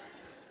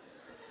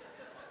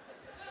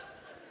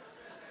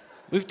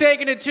 We've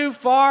taken it too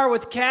far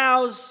with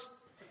cows.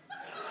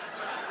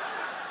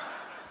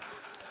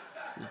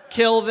 We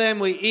kill them,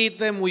 we eat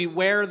them, we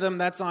wear them.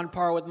 That's on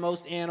par with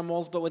most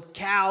animals. But with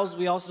cows,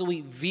 we also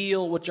eat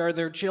veal, which are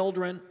their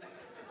children.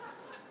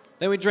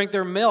 Then we drink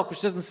their milk, which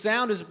doesn't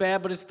sound as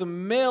bad, but it's the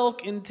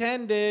milk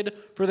intended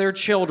for their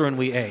children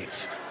we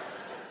ate.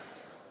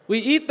 We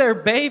eat their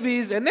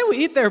babies, and then we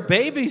eat their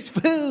babies'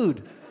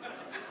 food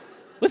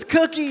with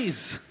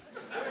cookies.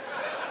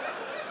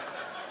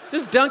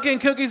 Just dunking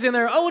cookies in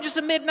there. Oh, just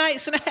a midnight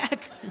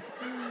snack.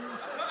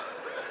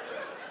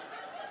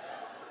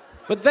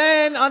 But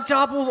then, on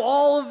top of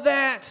all of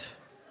that,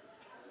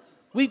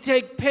 we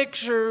take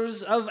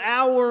pictures of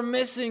our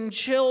missing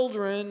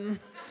children.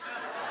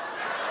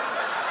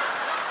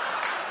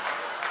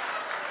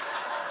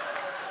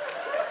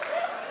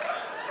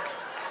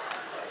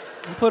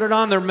 And put it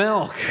on their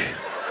milk.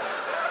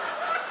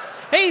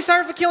 Hey,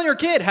 sorry for killing your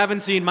kid. Haven't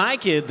seen my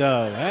kid,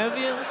 though, have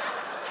you?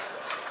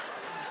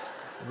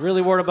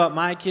 Really worried about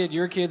my kid.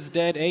 Your kid's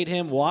dead. Ate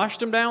him.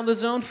 Washed him down with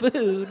his own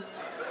food.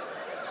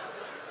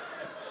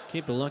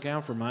 Keep a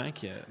lookout for my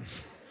kid.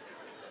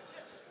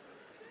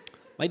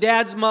 My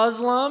dad's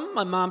Muslim.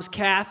 My mom's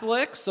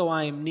Catholic, so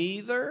I'm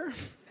neither.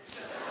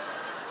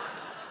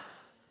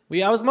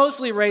 I was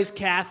mostly raised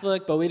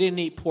Catholic, but we didn't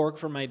eat pork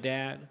from my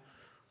dad.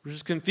 It was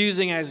just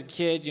confusing as a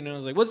kid, you know. I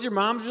was like, what's your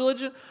mom's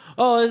religion?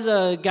 Oh, there's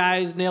a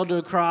guy's nailed to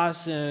a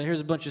cross, and here's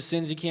a bunch of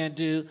sins you can't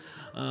do.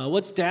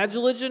 What's dad's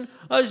religion?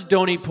 Oh, just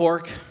don't eat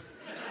pork.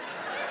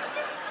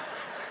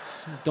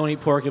 Don't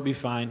eat pork, you'll be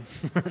fine.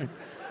 I'm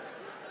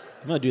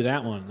going to do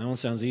that one. That one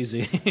sounds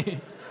easy.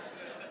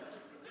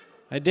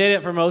 I did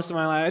it for most of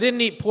my life. I didn't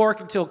eat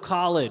pork until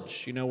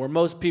college, you know, where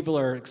most people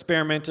are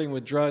experimenting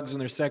with drugs and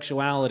their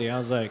sexuality. I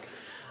was like,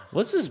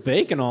 what's this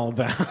bacon all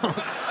about?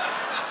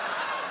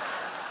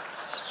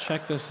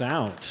 Check this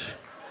out.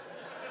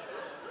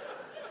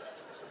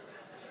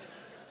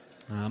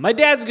 My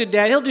dad's a good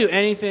dad. He'll do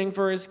anything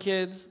for his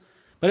kids,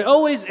 but it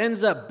always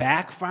ends up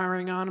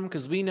backfiring on him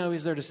because we know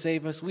he's there to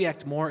save us. We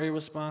act more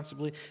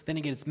irresponsibly. Then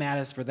he gets mad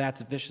at us for that.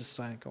 It's a vicious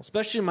cycle,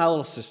 especially my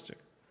little sister.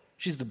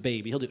 She's the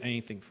baby. He'll do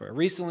anything for her.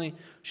 Recently,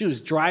 she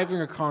was driving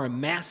her car in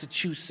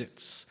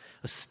Massachusetts,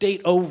 a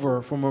state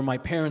over from where my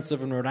parents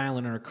live in Rhode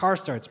Island, and her car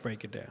starts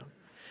breaking down.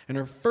 And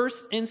her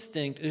first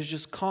instinct is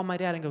just call my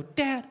dad and go,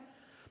 Dad,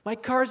 my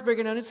car's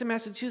breaking down. It's in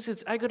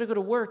Massachusetts. I gotta go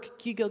to work.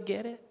 Can you go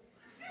get it?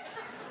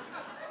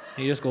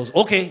 And he just goes,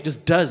 okay,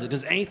 just does it.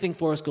 Does anything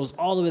for us, goes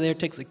all the way there,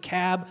 takes a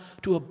cab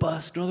to a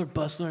bus,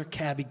 another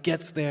cab. He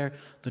gets there,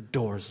 the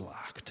door's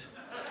locked.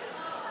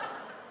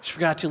 She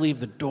forgot to leave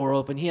the door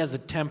open. He has a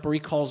temper. He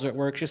calls her at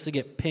work just to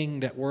get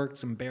pinged at work.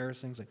 It's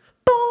embarrassing. He's like,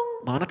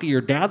 boom, Monica,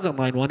 your dad's on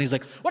line one. He's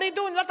like, what are you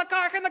doing? You left the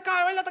car. Get in the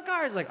car. I left the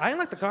car. He's like, I didn't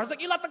left the car. He's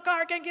like, you left the car.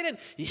 I can't get in.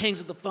 He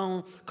hangs up the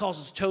phone, calls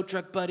his tow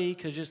truck buddy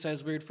because he just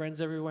has weird friends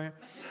everywhere.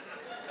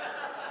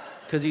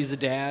 Because he's a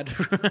dad.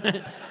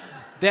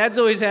 Dads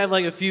always have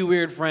like a few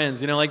weird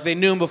friends. You know, like they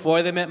knew him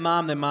before they met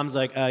mom. Then mom's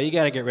like, you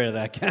got to get rid of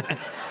that guy.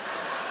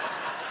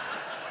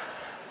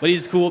 But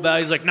he's cool about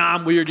it. He's like, nah,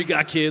 I'm weird. You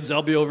got kids.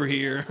 I'll be over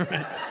here.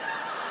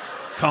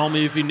 Call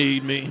me if you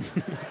need me.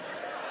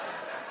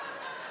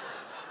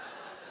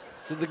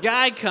 So the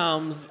guy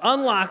comes,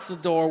 unlocks the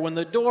door. When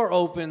the door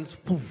opens,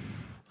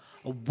 poof,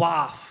 a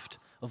waft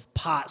of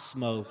pot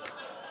smoke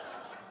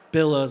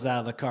billows out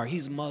of the car.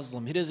 He's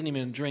Muslim. He doesn't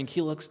even drink.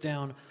 He looks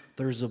down.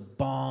 There's a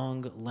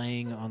bong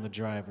laying on the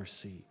driver's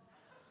seat.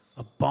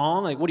 A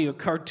bong? Like, what are you, a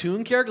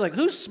cartoon character? Like,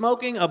 who's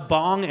smoking a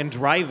bong and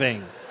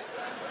driving?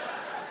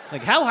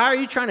 Like, how high are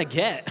you trying to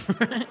get?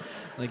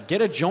 Like,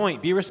 get a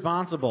joint, be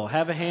responsible,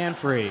 have a hand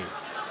free.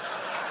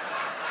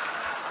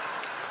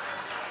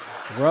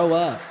 Grow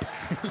up.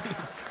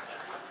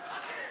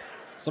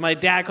 So my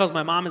dad calls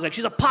my mom, he's like,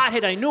 she's a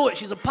pothead, I knew it,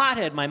 she's a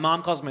pothead. My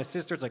mom calls my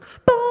sister, it's like,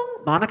 boom,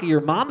 Monica,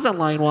 your mom's on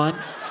line one.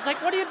 She's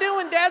like, what are you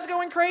doing? Dad's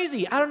going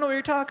crazy. I don't know what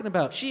you're talking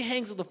about. She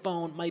hangs up the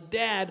phone. My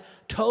dad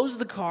tows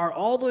the car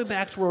all the way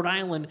back to Rhode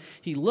Island.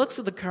 He looks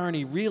at the car and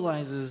he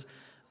realizes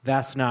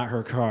that's not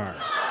her car.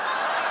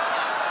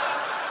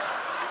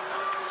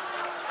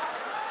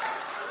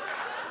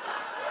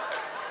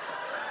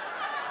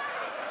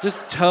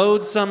 Just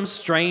towed some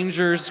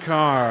stranger's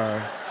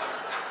car.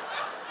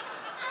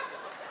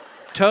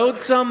 Towed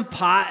some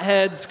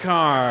pothead's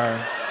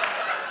car.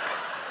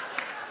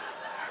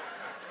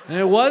 And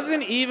it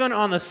wasn't even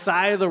on the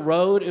side of the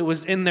road, it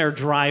was in their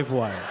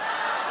driveway.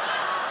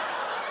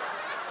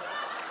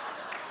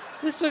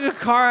 Just took a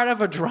car out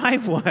of a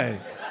driveway.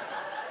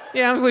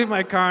 Yeah, I was leaving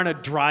my car in a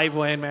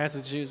driveway in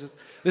Massachusetts.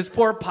 This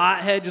poor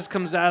pothead just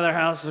comes out of their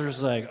house and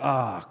is like,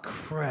 oh,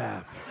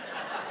 crap.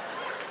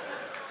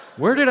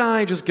 Where did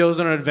I? Just goes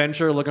on an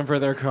adventure looking for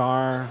their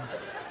car.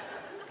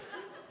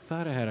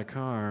 Thought I had a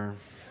car.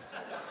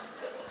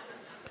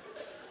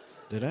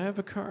 Did I have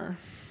a car?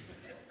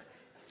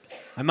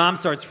 My mom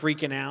starts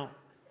freaking out.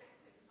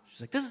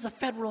 She's like, this is a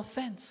federal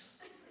offense.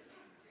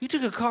 You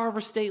took a car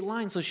over state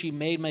lines. So she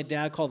made my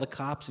dad call the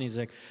cops, and he's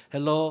like,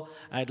 hello,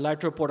 I'd like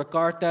to report a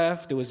car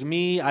theft. It was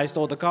me. I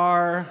stole the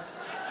car.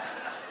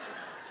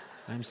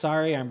 I'm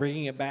sorry. I'm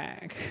bringing it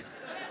back.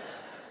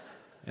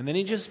 And then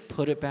he just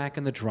put it back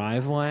in the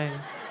driveway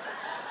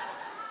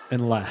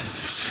and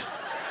left.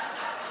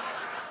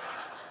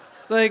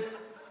 It's like,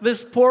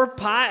 this poor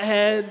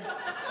pothead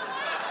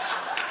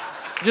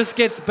just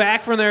gets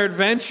back from their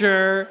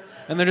adventure,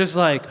 and they're just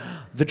like,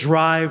 the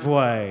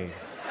driveway.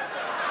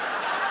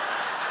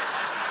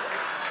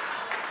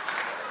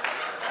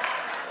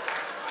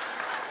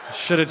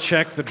 Should have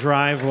checked the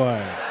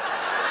driveway.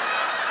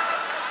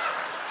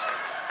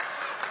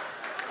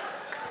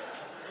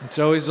 It's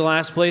always the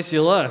last place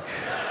you look.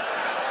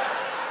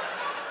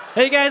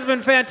 Hey, you guys have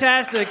been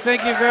fantastic.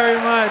 Thank you very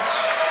much.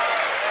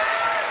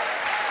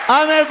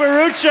 I'm Ed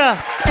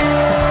Barucha.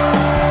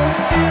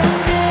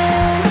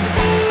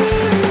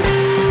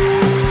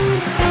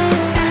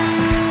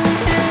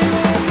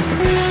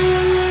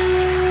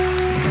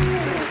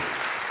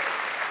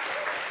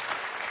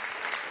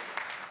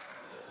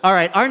 All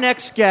right, our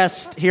next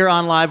guest here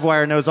on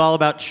Livewire knows all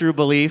about true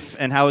belief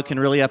and how it can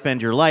really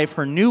upend your life.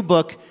 Her new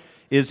book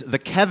is The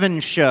Kevin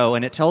Show,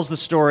 and it tells the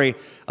story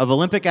of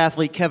Olympic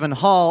athlete Kevin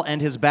Hall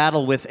and his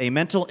battle with a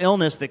mental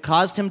illness that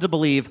caused him to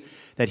believe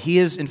that he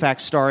is, in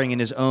fact, starring in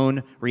his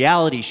own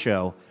reality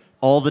show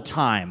all the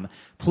time.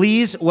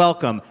 Please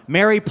welcome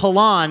Mary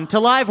Pilon to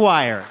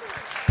Livewire.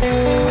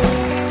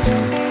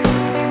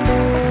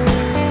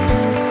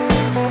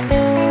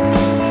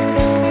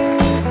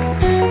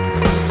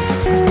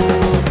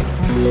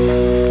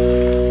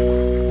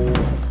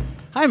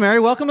 Hi, Mary.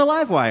 Welcome to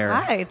Livewire.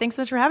 Hi. Thanks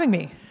so much for having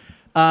me.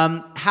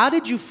 How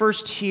did you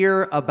first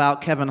hear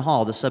about Kevin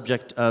Hall, the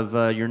subject of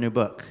your new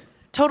book?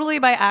 Totally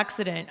by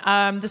accident.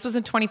 This was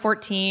in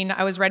 2014.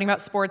 I was writing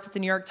about sports at the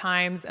New York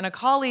Times, and a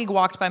colleague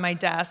walked by my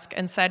desk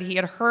and said he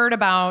had heard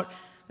about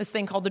this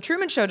thing called the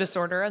Truman Show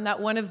disorder, and that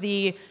one of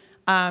the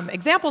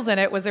examples in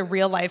it was a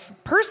real-life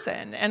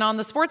person. And on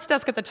the sports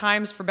desk at the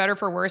Times, for better or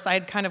for worse, I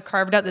had kind of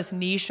carved out this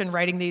niche in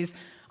writing these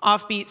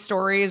offbeat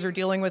stories or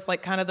dealing with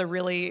like kind of the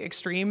really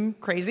extreme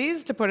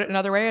crazies, to put it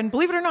another way. And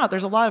believe it or not,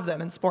 there's a lot of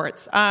them in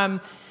sports.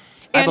 I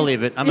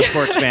believe it. I'm a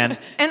sports fan.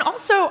 And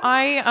also,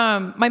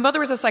 my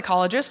mother was a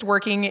psychologist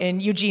working in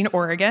Eugene,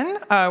 Oregon,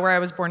 where I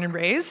was born and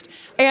raised.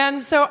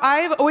 And so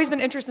I've always been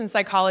interested in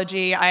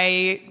psychology.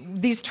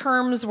 These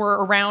terms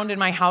were around in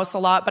my house a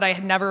lot, but I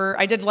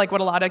did like what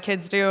a lot of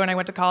kids do, and I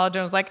went to college and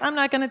I was like, I'm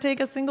not going to take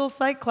a single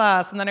psych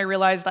class. And then I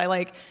realized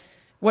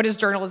what is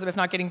journalism if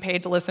not getting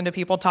paid to listen to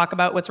people talk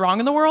about what's wrong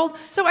in the world?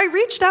 So I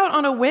reached out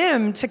on a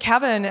whim to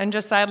Kevin and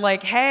just said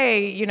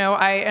hey,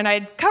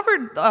 I'd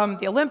covered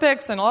the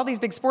Olympics and all these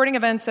big sporting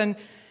events, and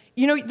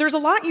there's a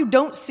lot you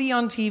don't see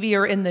on TV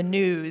or in the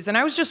news. And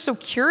I was just so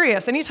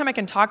curious. Anytime I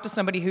can talk to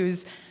somebody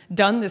who's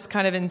done this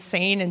kind of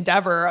insane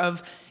endeavor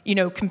of,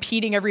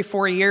 competing every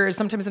 4 years,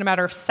 sometimes in a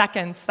matter of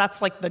seconds,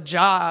 that's like the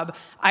job.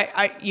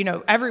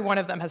 Every one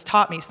of them has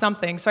taught me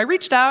something. So I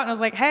reached out and I was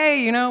like,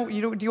 hey, do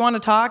you want to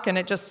talk? And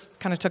it just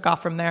kind of took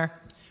off from there.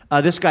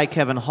 This guy,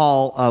 Kevin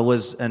Hall,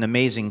 was an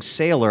amazing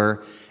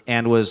sailor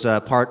and was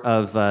part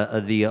of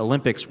the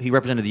Olympics. He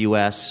represented the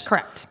U.S.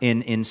 Correct.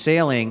 in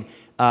sailing.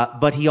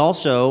 But he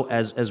also,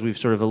 as we've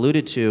sort of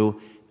alluded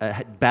to,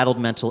 battled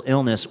mental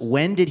illness.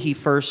 When did he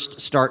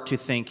first start to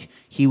think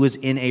he was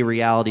in a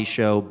reality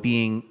show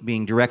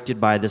being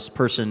directed by this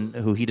person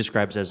who he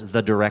describes as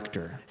the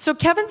director? So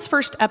Kevin's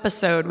first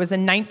episode was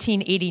in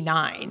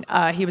 1989.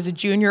 He was a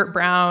junior at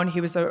Brown.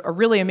 He was a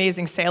really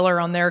amazing sailor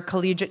on their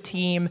collegiate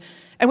team.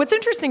 And what's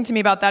interesting to me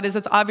about that is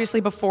it's obviously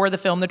before the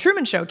film The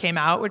Truman Show came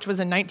out, which was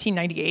in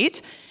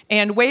 1998,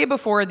 and way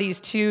before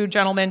these two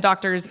gentlemen,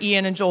 Doctors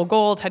Ian and Joel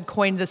Gold, had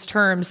coined this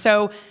term.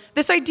 So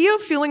this idea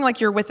of feeling like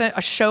you're within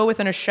a show,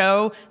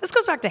 this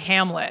goes back to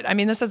Hamlet. I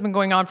mean, this has been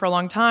going on for a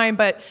long time,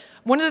 but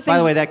one of the things... By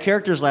the way, that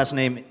character's last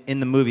name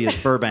in the movie is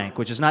Burbank,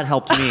 which has not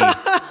helped me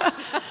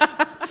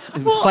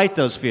fight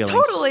those feelings.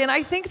 Totally, and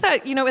I think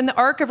that, in the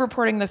arc of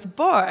reporting this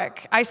book,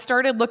 I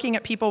started looking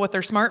at people with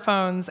their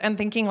smartphones and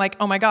thinking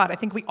oh my God, I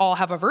think we all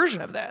have a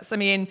version of this. I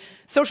mean,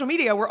 social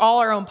media, we're all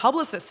our own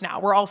publicists now.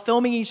 We're all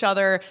filming each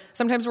other.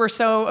 Sometimes we're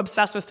so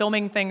obsessed with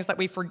filming things that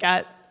we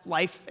forget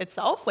life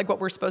itself, like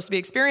what we're supposed to be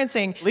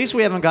experiencing. At least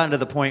we haven't gotten to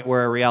the point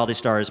where a reality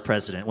star is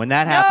president. When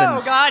that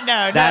happens,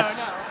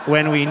 that's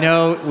when we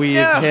know we've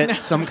hit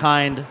some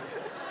kind...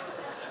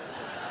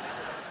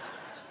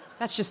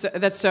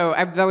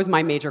 That was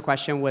my major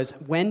question was,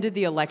 when did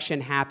the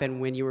election happen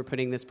when you were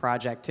putting this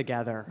project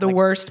together? The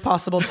worst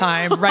possible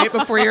time, right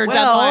before your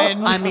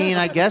deadline. I mean,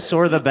 I guess,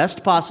 or the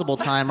best possible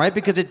time, right?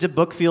 Because the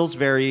book feels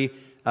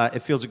it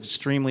feels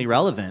extremely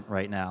relevant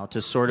right now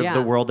to sort of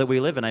the world that we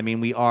live in. I mean,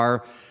 we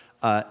are,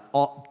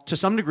 to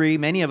some degree,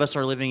 many of us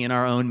are living in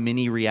our own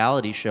mini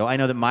reality show. I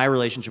know that my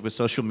relationship with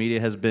social media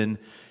has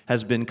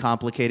been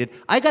complicated.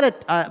 I got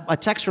a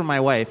text from my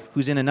wife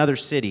who's in another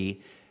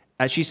city.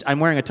 I'm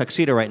wearing a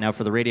tuxedo right now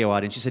for the radio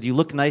audience. She said, "You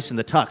look nice in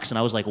the tux." And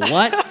I was like,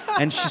 "What?"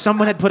 And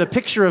someone had put a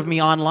picture of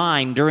me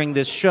online during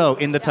this show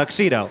in the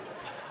tuxedo.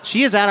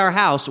 She is at our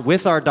house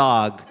with our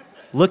dog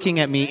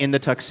looking at me in the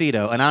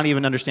tuxedo, and I don't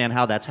even understand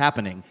how that's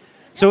happening.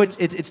 So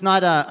it's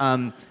not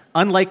a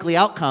unlikely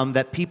outcome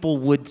that people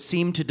would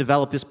seem to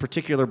develop this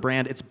particular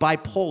brand. It's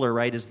bipolar,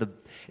 right, is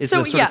the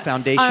sort of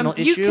foundational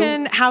issue? You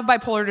can have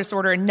bipolar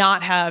disorder and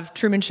not have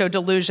Truman Show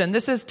delusion.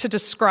 This is to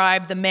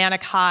describe the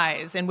manic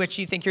highs in which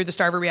you think you're the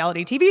star of a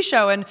reality TV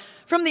show. And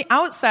from the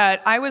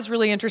outset, I was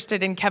really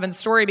interested in Kevin's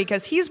story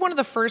because he's one of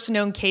the first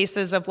known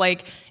cases of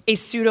like a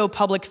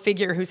pseudo-public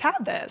figure who's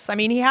had this. I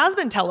mean, he has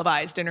been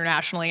televised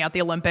internationally at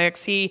the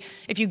Olympics.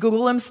 If you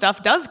Google him,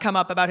 stuff does come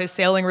up about his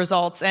sailing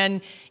results.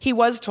 And he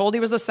was told he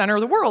was the center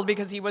of the world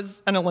because he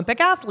was an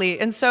Olympic athlete.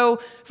 And so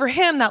for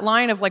him, that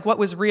line of like what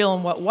was real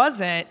and what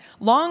wasn't,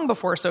 long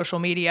before social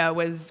media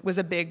was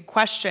a big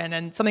question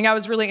and something I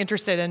was really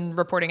interested in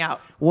reporting out.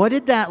 What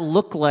did that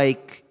look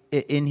like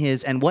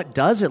and what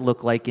does it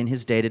look like in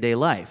his day-to-day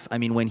life? I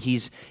mean, when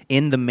he's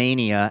in the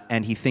mania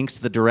and he thinks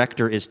the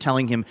director is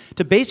telling him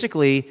to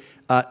basically,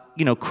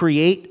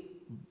 create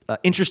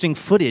interesting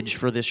footage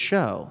for this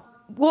show.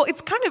 Well,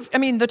 it's kind of,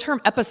 the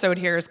term episode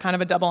here is kind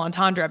of a double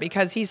entendre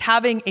because he's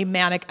having a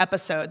manic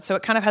episode. So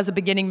it kind of has a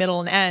beginning, middle,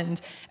 and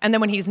end. And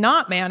then when he's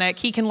not manic,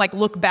 he can like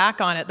look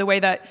back on it the way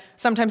that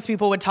sometimes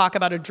people would talk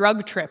about a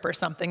drug trip or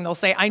something. They'll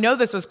say, I know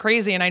this was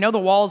crazy and I know the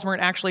walls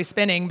weren't actually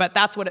spinning, but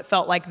that's what it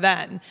felt like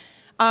then.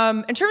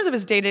 In terms of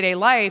his day-to-day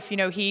life,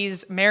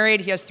 he's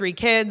married, he has 3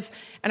 kids,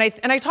 and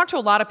I talk to a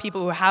lot of people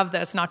who have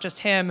this, not just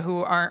him,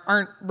 who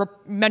aren't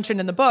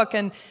mentioned in the book,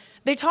 and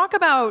they talk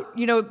about,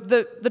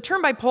 the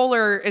term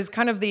bipolar is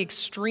kind of the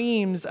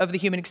extremes of the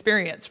human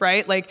experience,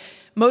 right? Like,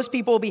 most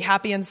people will be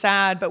happy and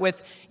sad, but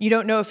you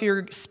don't know if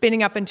you're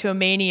spinning up into a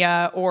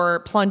mania or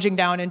plunging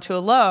down into a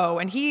low.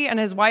 And he and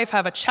his wife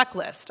have a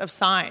checklist of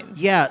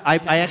signs. Yeah,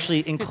 I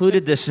actually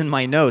included this in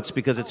my notes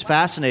because it's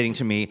fascinating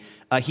to me.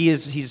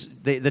 He's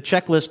the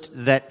checklist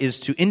that is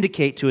to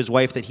indicate to his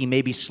wife that he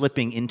may be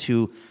slipping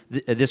into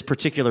this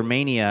particular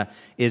mania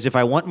is if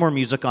I want more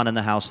music on in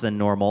the house than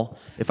normal,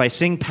 if I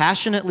sing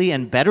passionately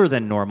and better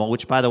than normal,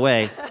 which, by the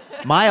way,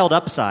 mild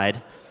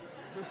upside.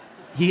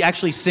 He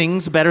actually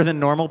sings better than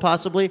normal,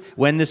 possibly,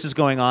 when this is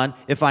going on.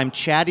 If I'm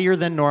chattier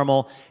than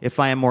normal, if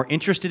I am more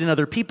interested in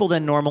other people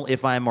than normal,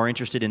 if I am more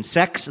interested in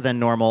sex than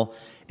normal,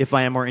 if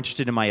I am more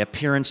interested in my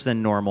appearance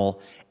than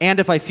normal, and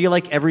if I feel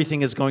like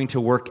everything is going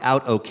to work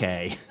out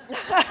okay,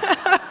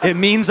 it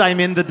means I'm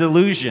in the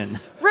delusion.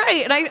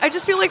 Right, and I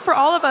just feel like for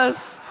all of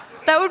us,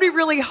 that would be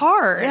really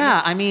hard.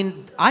 Yeah,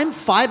 I'm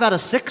 5 out of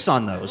 6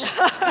 on those.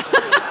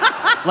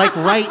 Like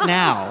right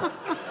now.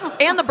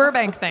 And the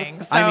Burbank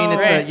thing. So.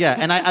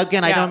 And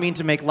I don't mean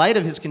to make light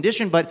of his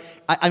condition, but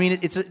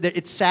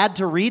it's sad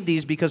to read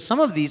these because some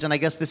of these, and I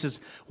guess this is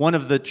one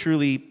of the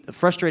truly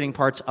frustrating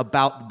parts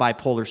about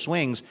bipolar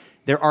swings,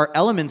 there are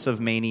elements of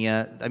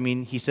mania.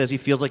 He says he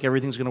feels like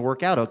everything's going to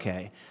work out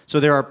okay. So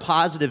there are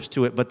positives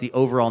to it, but the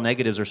overall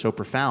negatives are so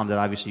profound that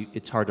obviously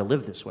it's hard to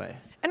live this way.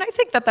 And I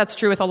think that that's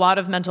true with a lot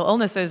of mental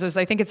illnesses, is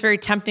I think it's very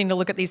tempting to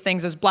look at these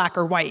things as black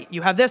or white.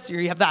 You have this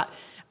or you have that.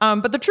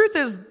 But the truth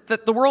is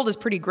that the world is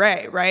pretty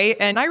gray, right?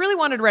 And I really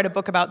wanted to write a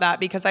book about that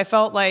because I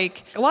felt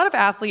like a lot of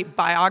athlete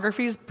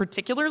biographies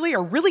particularly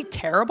are really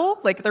terrible.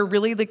 Like they're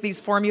really like these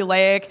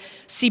formulaic,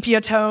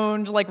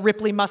 sepia-toned, like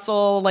Ripley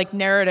muscle, like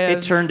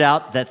narratives. It turned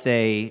out that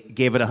they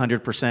gave it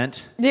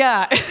 100%.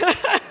 Yeah.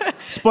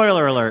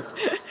 Spoiler alert.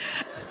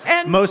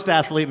 And most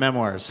athlete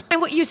memoirs. And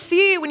what you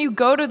see when you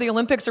go to the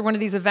Olympics or one of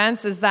these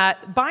events is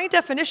that, by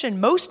definition,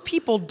 most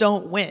people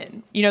don't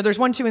win. There's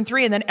 1, 2, and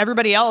 3, and then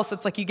everybody else,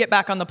 it's like you get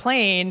back on the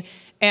plane,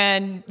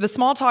 and the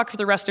small talk for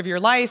the rest of your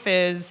life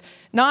is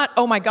not,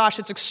 oh my gosh,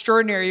 it's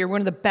extraordinary, you're one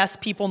of the best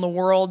people in the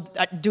world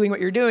at doing what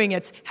you're doing.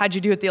 It's, how'd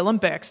you do at the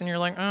Olympics? And you're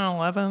like,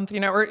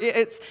 11th, or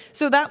it's,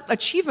 so that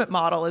achievement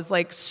model is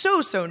like so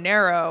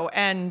narrow,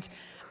 and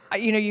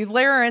you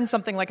layer in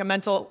something like a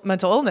mental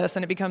illness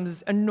and it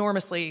becomes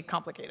enormously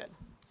complicated.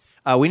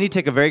 We need to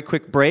take a very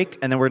quick break,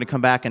 and then we're going to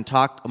come back and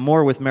talk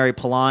more with Mary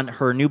Pilon.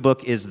 Her new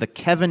book is The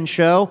Kevin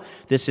Show.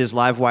 This is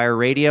Livewire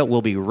Radio.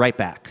 We'll be right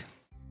back.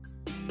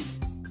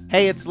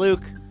 Hey, it's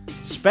Luke.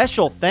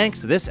 Special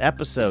thanks this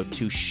episode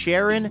to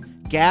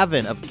Sharon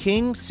Gavin of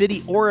King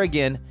City,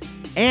 Oregon,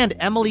 and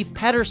Emily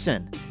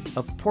Pedersen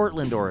of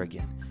Portland,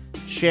 Oregon.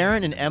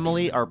 Sharon and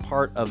Emily are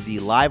part of the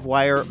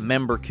Livewire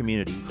member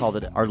community. We call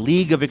it our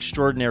League of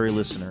Extraordinary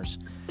Listeners.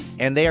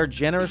 And they are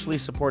generously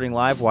supporting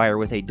Livewire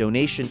with a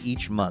donation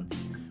each month,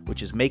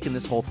 which is making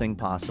this whole thing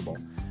possible.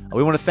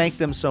 We want to thank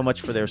them so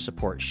much for their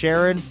support.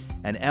 Sharon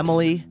and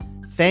Emily,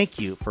 thank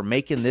you for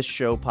making this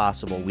show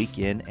possible week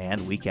in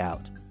and week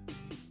out.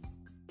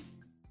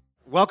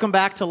 Welcome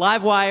back to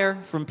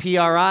Livewire from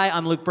PRI.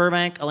 I'm Luke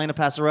Burbank. Elena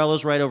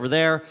Passarello's right over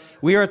there.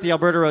 We are at the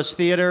Alberta Rose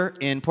Theater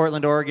in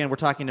Portland, Oregon. We're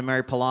talking to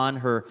Mary Pilon.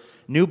 Her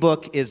new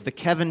book is The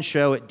Kevin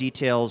Show. It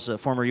details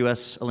former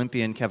U.S.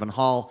 Olympian Kevin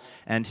Hall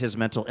and his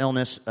mental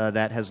illness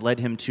that has led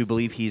him to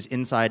believe he's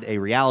inside a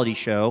reality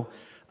show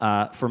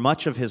for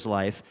much of his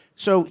life.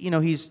 So,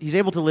 he's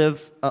able to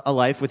live a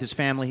life with his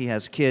family. He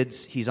has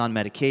kids. He's on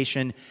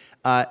medication.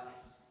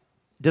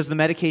 Does the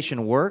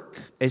medication work?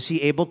 Is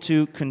he able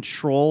to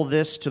control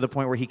this to the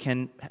point where he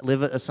can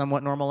live a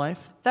somewhat normal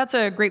life? That's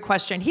a great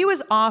question. He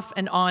was off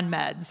and on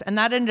meds, and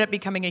that ended up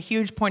becoming a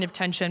huge point of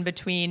tension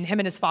between him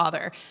and his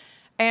father.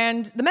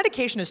 And the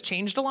medication has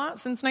changed a lot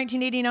since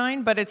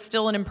 1989, but it's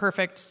still an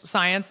imperfect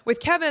science. With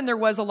Kevin, there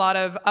was a lot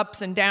of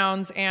ups and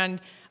downs, and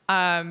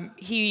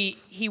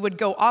he would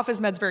go off his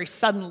meds very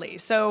suddenly.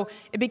 So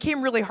it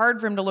became really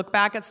hard for him to look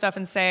back at stuff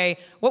and say,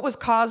 what was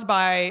caused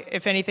by,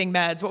 if anything,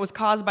 meds? What was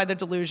caused by the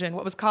delusion?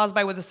 What was caused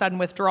by with a sudden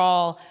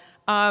withdrawal?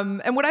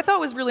 And what I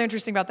thought was really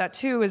interesting about that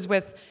too is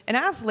with an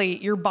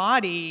athlete, your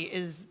body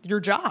is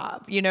your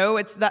job. You know,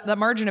 it's that the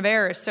margin of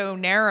error is so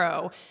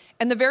narrow.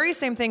 And the very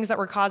same things that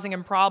were causing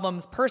him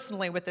problems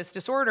personally with this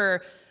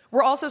disorder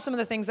were also some of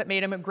the things that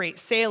made him a great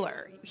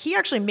sailor. He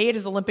actually made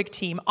his Olympic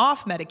team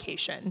off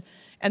medication.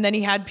 And then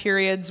he had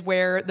periods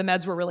where the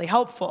meds were really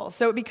helpful.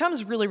 So it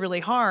becomes really,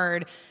 really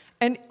hard.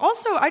 And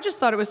also, I just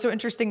thought it was so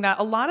interesting that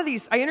a lot of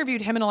these, I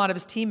interviewed him and a lot of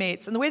his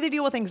teammates, and the way they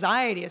deal with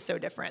anxiety is so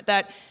different,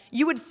 that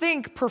you would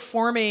think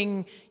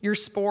performing your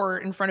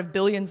sport in front of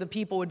billions of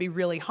people would be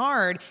really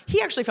hard.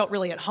 He actually felt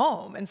really at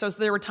home. And so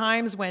there were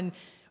times when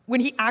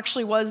he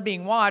actually was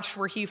being watched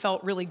where he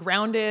felt really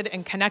grounded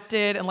and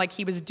connected and like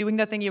he was doing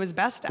the thing he was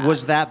best at.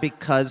 Was that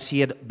because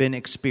he had been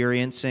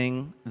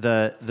experiencing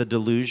the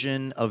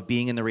delusion of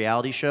being in the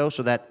reality show,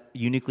 so that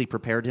uniquely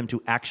prepared him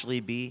to actually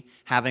be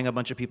having a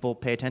bunch of people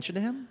pay attention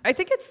to him? I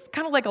think it's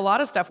kind of like a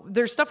lot of stuff.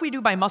 There's stuff we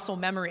do by muscle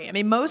memory. I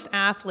mean, most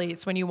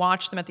athletes, when you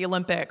watch them at the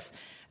Olympics,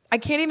 I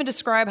can't even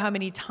describe how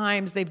many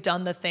times they've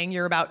done the thing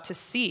you're about to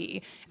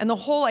see. And the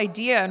whole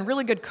idea, and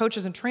really good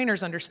coaches and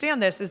trainers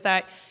understand this, is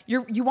that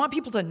you want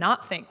people to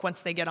not think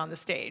once they get on the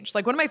stage.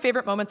 Like one of my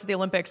favorite moments at the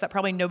Olympics that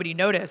probably nobody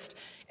noticed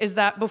is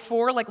that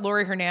before like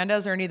Laurie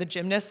Hernandez or any of the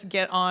gymnasts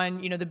get on,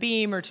 the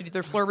beam or to do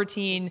their floor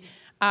routine,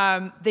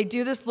 they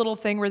do this little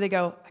thing where they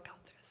go, I got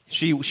this.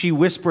 She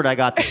whispered, I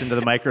got this into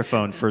the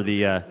microphone for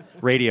the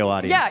radio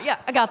audience. Yeah,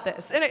 I got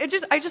this. And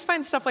I just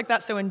find stuff like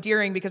that so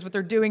endearing because what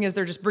they're doing is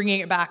they're just bringing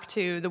it back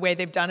to the way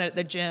they've done it at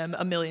the gym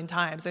a million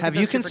times. Have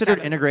you considered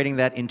integrating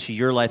that into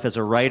your life as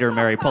a writer,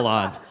 Mary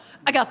Pilon?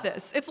 I got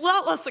this. It's a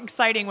lot less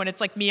exciting when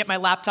it's like me at my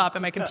laptop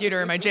and my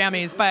computer and my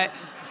jammies, but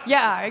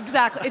yeah,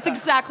 exactly. It's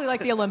exactly like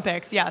the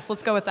Olympics. Yes,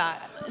 let's go with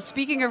that.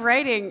 Speaking of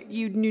writing,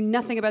 you knew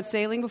nothing about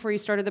sailing before you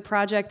started the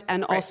project,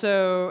 and Right.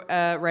 also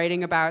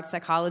writing about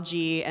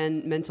psychology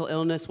and mental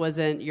illness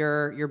wasn't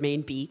your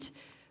main beat,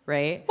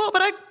 right? Well,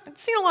 but I'd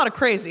seen a lot of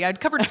crazy. I'd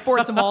covered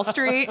sports on Wall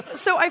Street.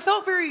 So I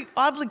felt very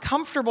oddly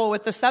comfortable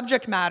with the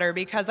subject matter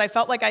because I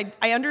felt like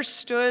I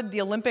understood the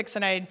Olympics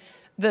and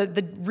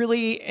the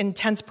really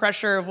intense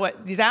pressure of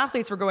what these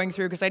athletes were going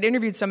through because I'd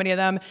interviewed so many of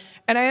them.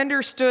 And I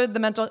understood the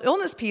mental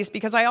illness piece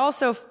because I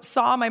also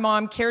saw my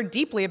mom care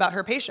deeply about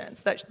her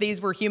patients, that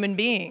these were human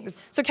beings.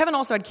 So Kevin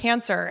also had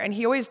cancer, and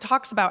he always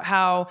talks about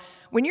how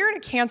when you're in a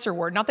cancer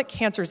ward, not that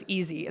cancer is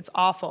easy, it's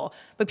awful,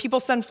 but people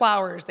send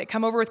flowers, they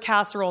come over with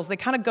casseroles, they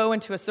kind of go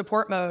into a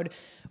support mode.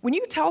 When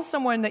you tell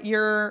someone that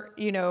you're,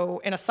 in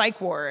a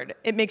psych ward,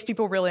 it makes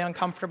people really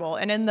uncomfortable.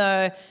 And in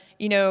the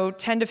 10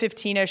 to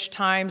 15-ish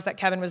times that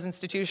Kevin was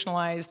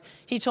institutionalized,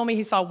 he told me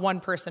he saw one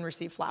person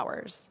receive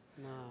flowers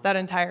that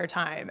entire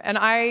time. And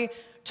I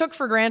took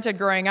for granted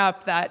growing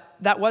up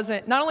that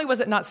wasn't, not only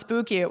was it not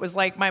spooky, it was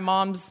like my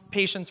mom's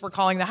patients were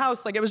calling the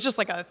house, like it was just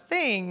like a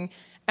thing.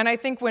 And I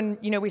think when,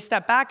 we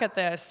step back at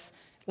this,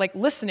 like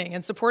listening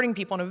and supporting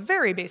people in a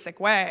very basic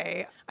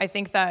way, I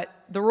think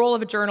that the role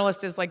of a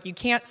journalist is like, you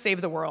can't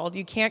save the world,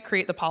 you can't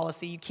create the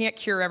policy, you can't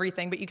cure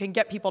everything, but you can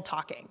get people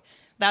talking.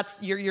 That's,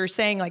 you're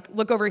saying like,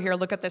 look over here,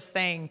 look at this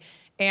thing.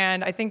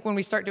 And I think when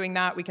we start doing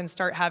that, we can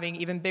start having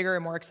even bigger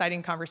and more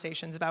exciting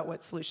conversations about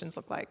what solutions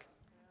look like.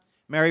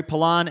 Mary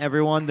Pilon,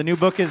 everyone. The new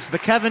book is The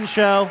Kevin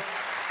Show,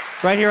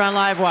 right here on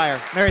Livewire.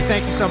 Mary,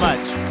 thank you so much.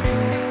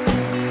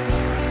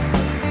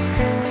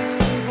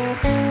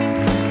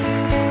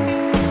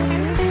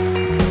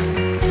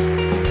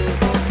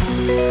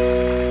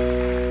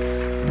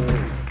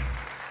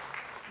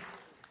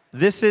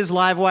 This is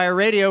Livewire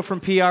Radio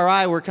from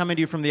PRI. We're coming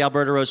to you from the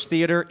Alberta Rose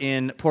Theater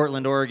in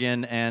Portland,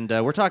 Oregon, and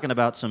we're talking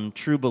about some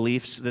true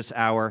beliefs this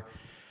hour.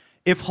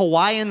 If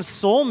Hawaiian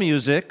soul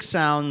music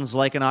sounds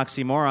like an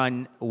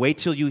oxymoron, wait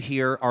till you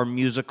hear our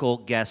musical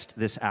guest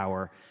this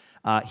hour.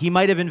 He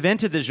might have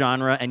invented the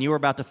genre, and you are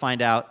about to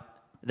find out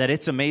that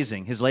it's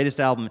amazing. His latest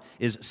album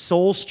is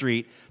Soul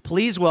Street.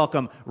 Please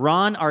welcome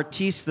Ron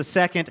Artis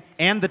II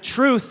and The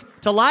Truth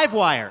to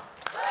Livewire.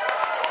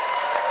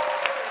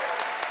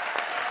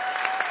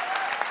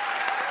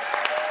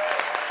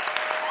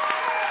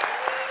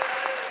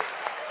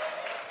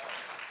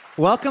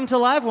 Welcome to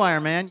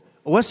Livewire, man.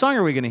 What song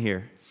are we going to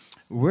hear?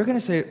 We're going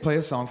to play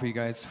a song for you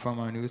guys from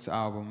our newest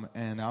album,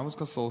 and the album's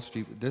called Soul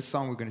Street. This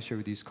song we're going to share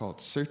with you is called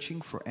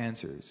Searching for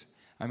Answers.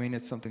 I mean,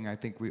 it's something I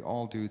think we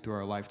all do through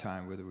our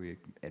lifetime, whether we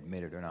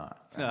admit it or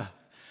not.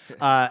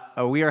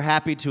 We are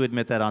happy to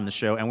admit that on the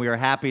show, and we are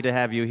happy to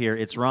have you here.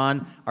 It's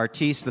Ron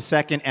Artis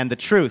II and The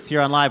Truth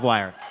here on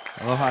Livewire.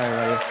 Aloha,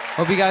 everybody.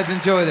 Hope you guys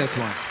enjoy this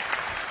one.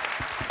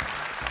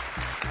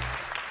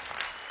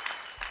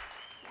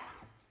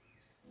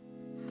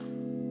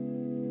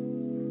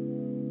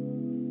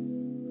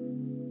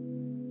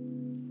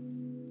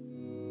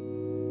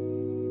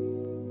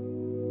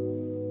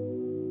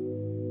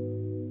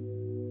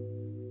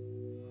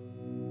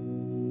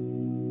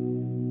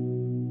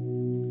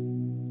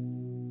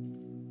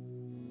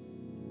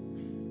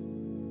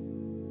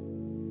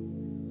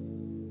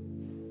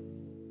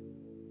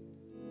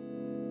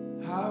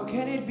 How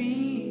can it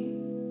be?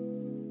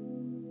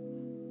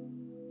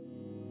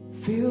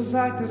 Feels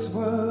like this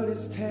world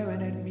is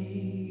tearing at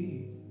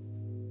me.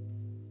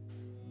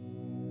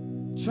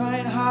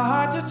 Trying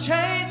hard to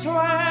change who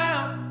I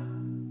am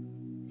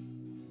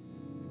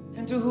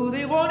and to who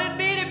they wanted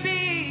me to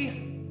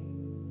be.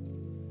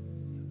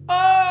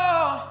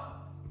 Oh,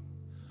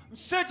 I'm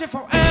searching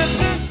for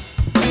answers.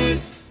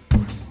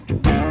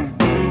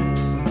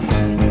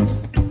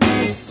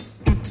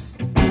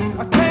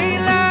 I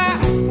can't lie.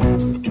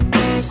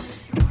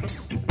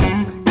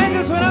 This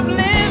is what I'm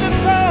living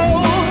for.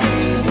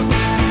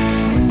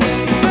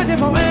 I'm searching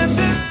for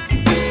answers.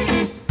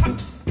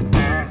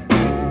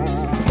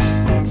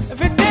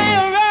 Every day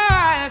I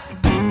rise,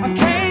 I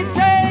can't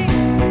say.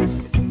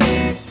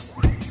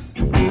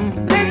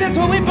 This is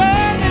what we're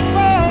burning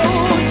for.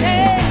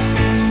 Yeah.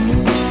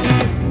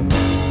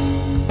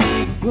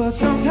 But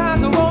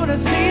sometimes I wanna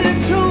see the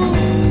truth,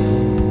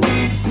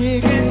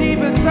 digging deep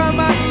inside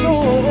my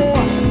soul.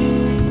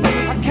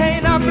 I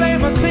cannot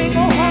blame a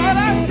single heart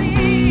I see.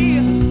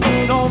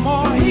 No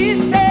more he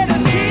said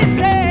and she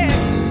said.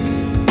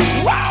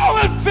 Wow,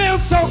 it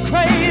feels so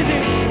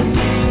crazy.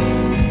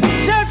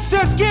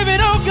 Just give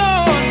it all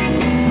gone.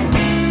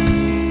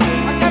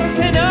 I gotta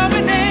stand up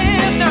and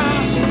live now.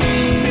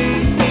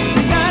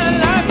 We got a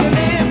life to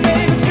live,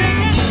 baby,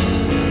 singing.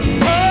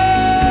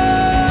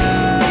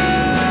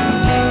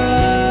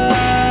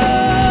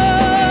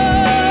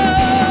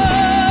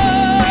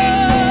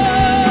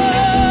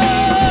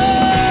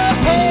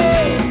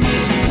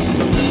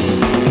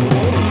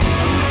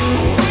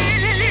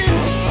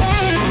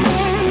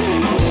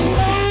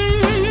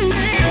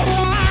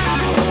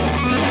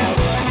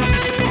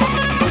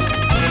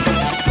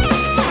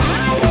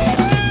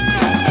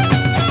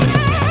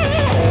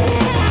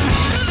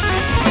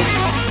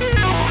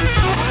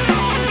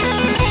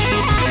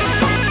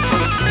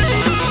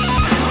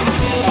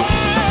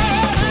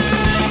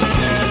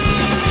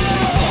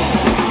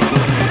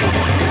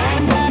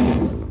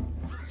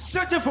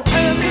 Searching for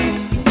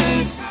answers.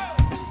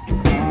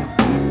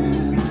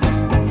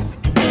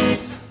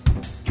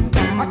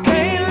 I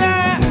can't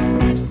lie.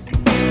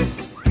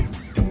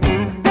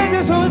 This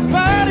is what we're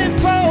fighting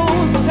for.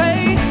 Say,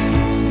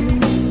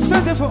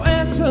 searching for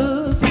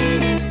answers.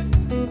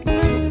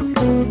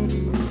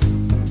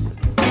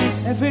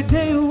 Every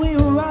day we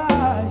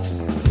rise,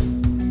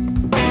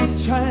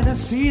 trying to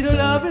see the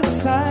love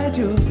inside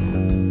you.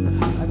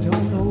 I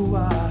don't know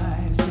why.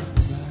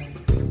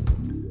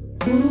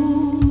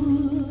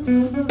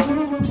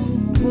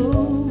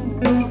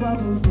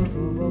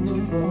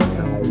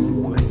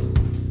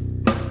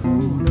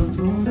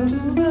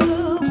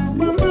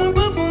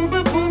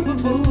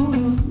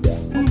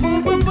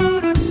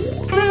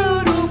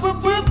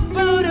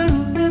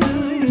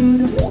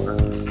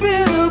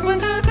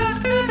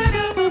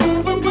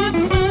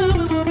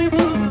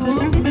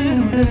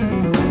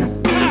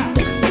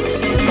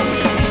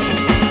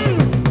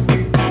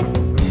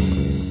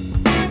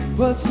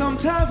 But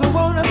sometimes I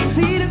wanna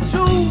see the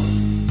truth,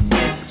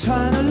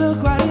 trying to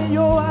look right in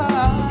your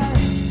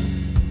eyes.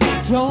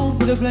 Don't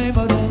put the blame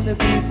on the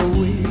people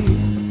we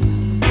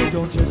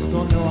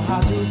don't know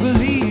how to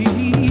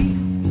believe.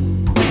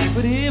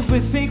 But if we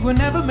think we'll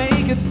never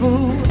make it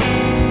through,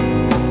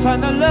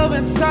 find the love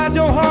inside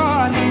your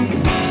heart.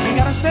 You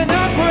gotta stand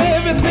up for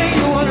everything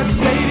you wanna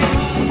say.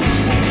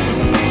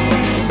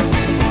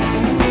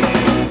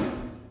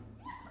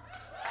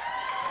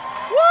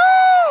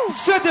 Woo!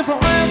 Searching for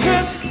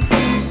answers.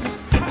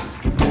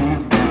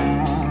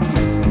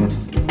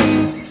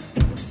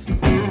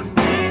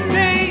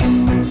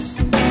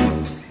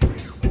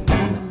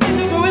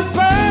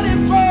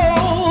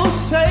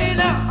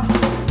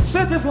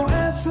 Searching for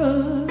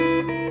answers.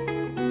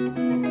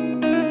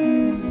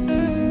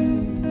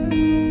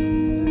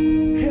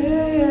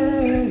 Hey,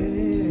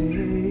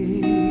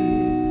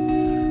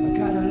 I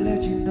gotta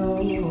let you know.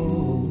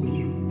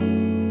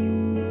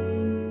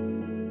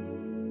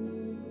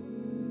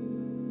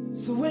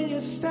 So when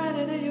you're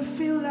standing and you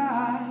feel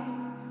like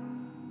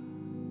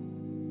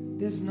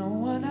there's no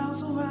one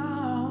else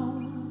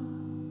around,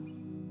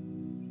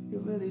 you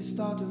really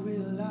start to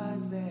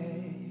realize that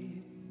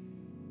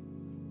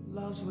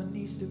love's what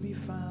needs to be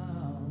found.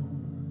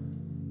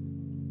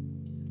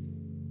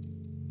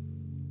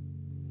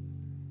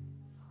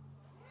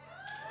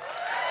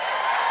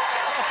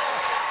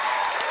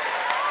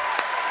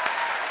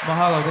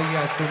 Mahalo, thank you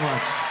guys so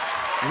much.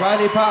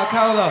 Riley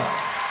Pa'akaula,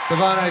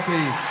 Stevan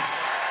Artis.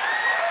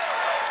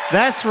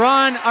 That's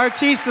Ron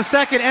Artis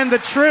II and The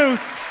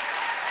Truth.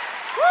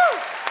 Woo!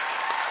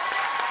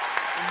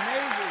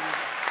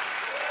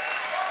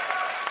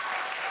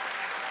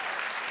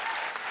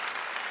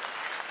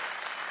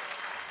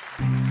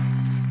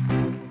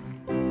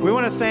 Amazing. We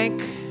want to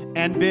thank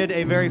and bid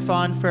a very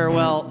fond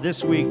farewell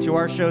this week to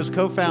our show's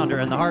co-founder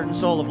and the heart and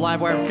soul of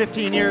Livewire for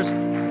 15 years,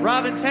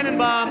 Robin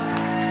Tenenbaum.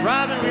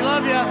 Robin, we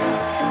love you.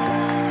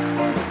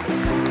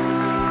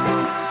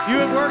 You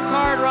have worked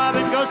hard,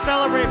 Robin. Go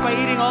celebrate by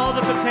eating all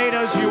the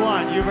potatoes you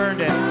want. You've earned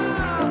it.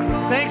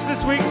 Thanks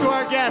this week to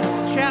our guests,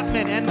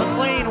 Chapman and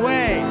McLean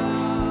Way,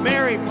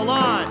 Mary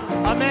Pallon,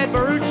 Ahmed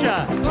Baruch,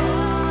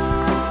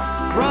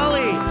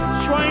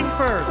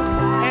 Firth,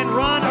 and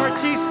Ron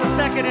Ortiz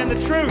II and The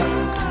Truth.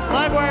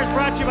 Livewire is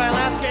brought to you by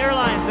Alaska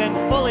Airlines and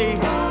Fully.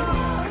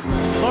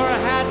 Laura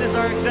Haddon is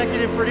our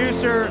executive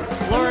producer.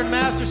 Lauren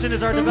Masterson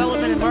is our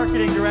development and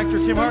marketing director.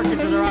 Tim Harkins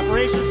is our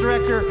operations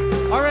director.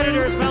 Our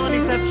editor is Melanie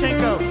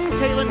Sevchenko.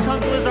 Caitlin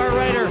Kunkel is our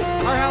writer.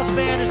 Our house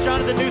band is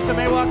Jonathan Newsom,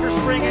 Walker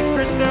Spring, and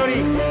Chris Doty.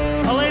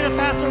 Elena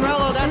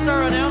Passarello, that's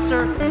our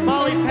announcer.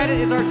 Molly Pettit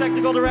is our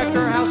technical director.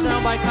 Our house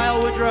sound by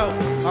Kyle Woodrow.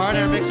 Our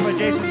on-air mix by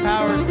Jason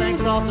Powers.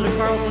 Thanks also to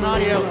Carlson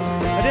Audio.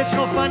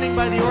 Additional funding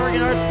by the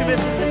Oregon Arts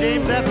Commission, the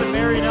James F. and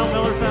Mary and L.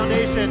 Miller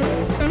Foundation.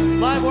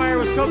 Livewire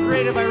was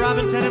co-created by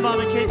Robin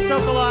Tenenbaum and Kate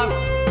Sokoloff.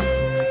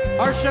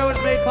 Our show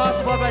is made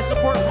possible by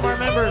support from our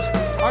members.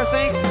 Our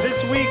thanks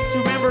this week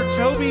to member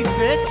Toby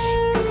Fitch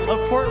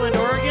of Portland,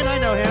 Oregon. I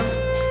know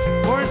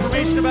him. More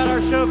information about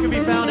our show can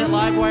be found at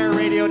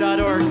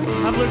livewireradio.org.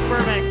 I'm Luke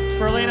Burbank.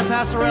 For Elena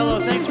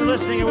Passarello, thanks for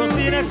listening, and we'll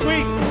see you next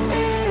week.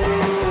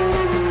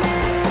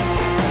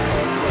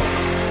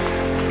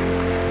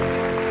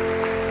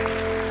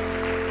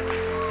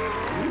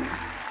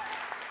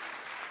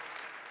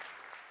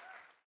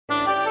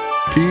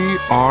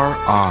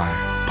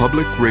 PRI,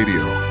 Public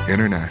Radio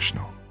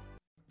International.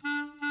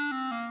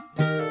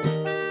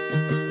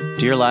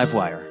 Dear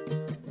Livewire,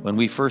 when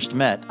we first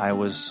met, I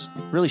was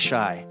really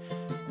shy.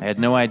 I had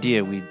no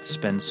idea we'd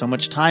spend so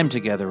much time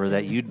together or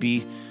that you'd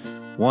be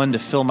one to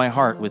fill my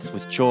heart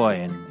with joy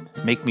and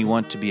make me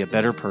want to be a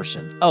better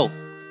person. Oh,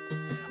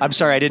 I'm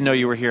sorry, I didn't know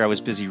you were here. I was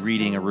busy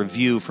reading a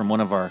review from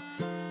one of our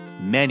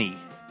many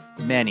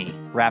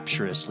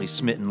rapturously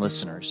smitten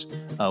listeners.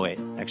 Oh, wait.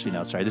 Actually,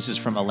 no, sorry. This is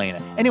from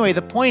Elena. Anyway,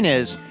 the point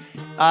is,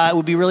 it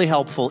would be really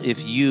helpful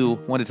if you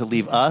wanted to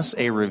leave us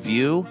a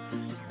review.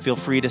 Feel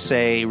free to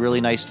say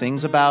really nice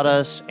things about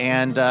us,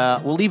 and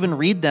we'll even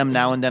read them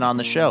now and then on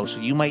the show. So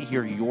you might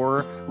hear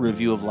your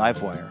review of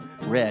Livewire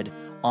read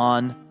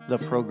on the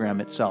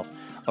program itself.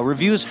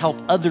 Reviews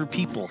help other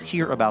people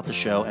hear about the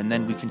show, and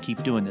then we can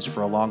keep doing this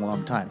for a long,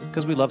 long time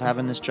because we love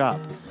having this job.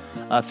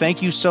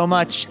 Thank you so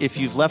much if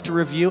you've left a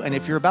review, and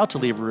if you're about to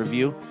leave a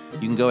review, you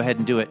can go ahead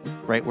and do it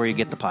right where you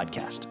get the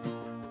podcast.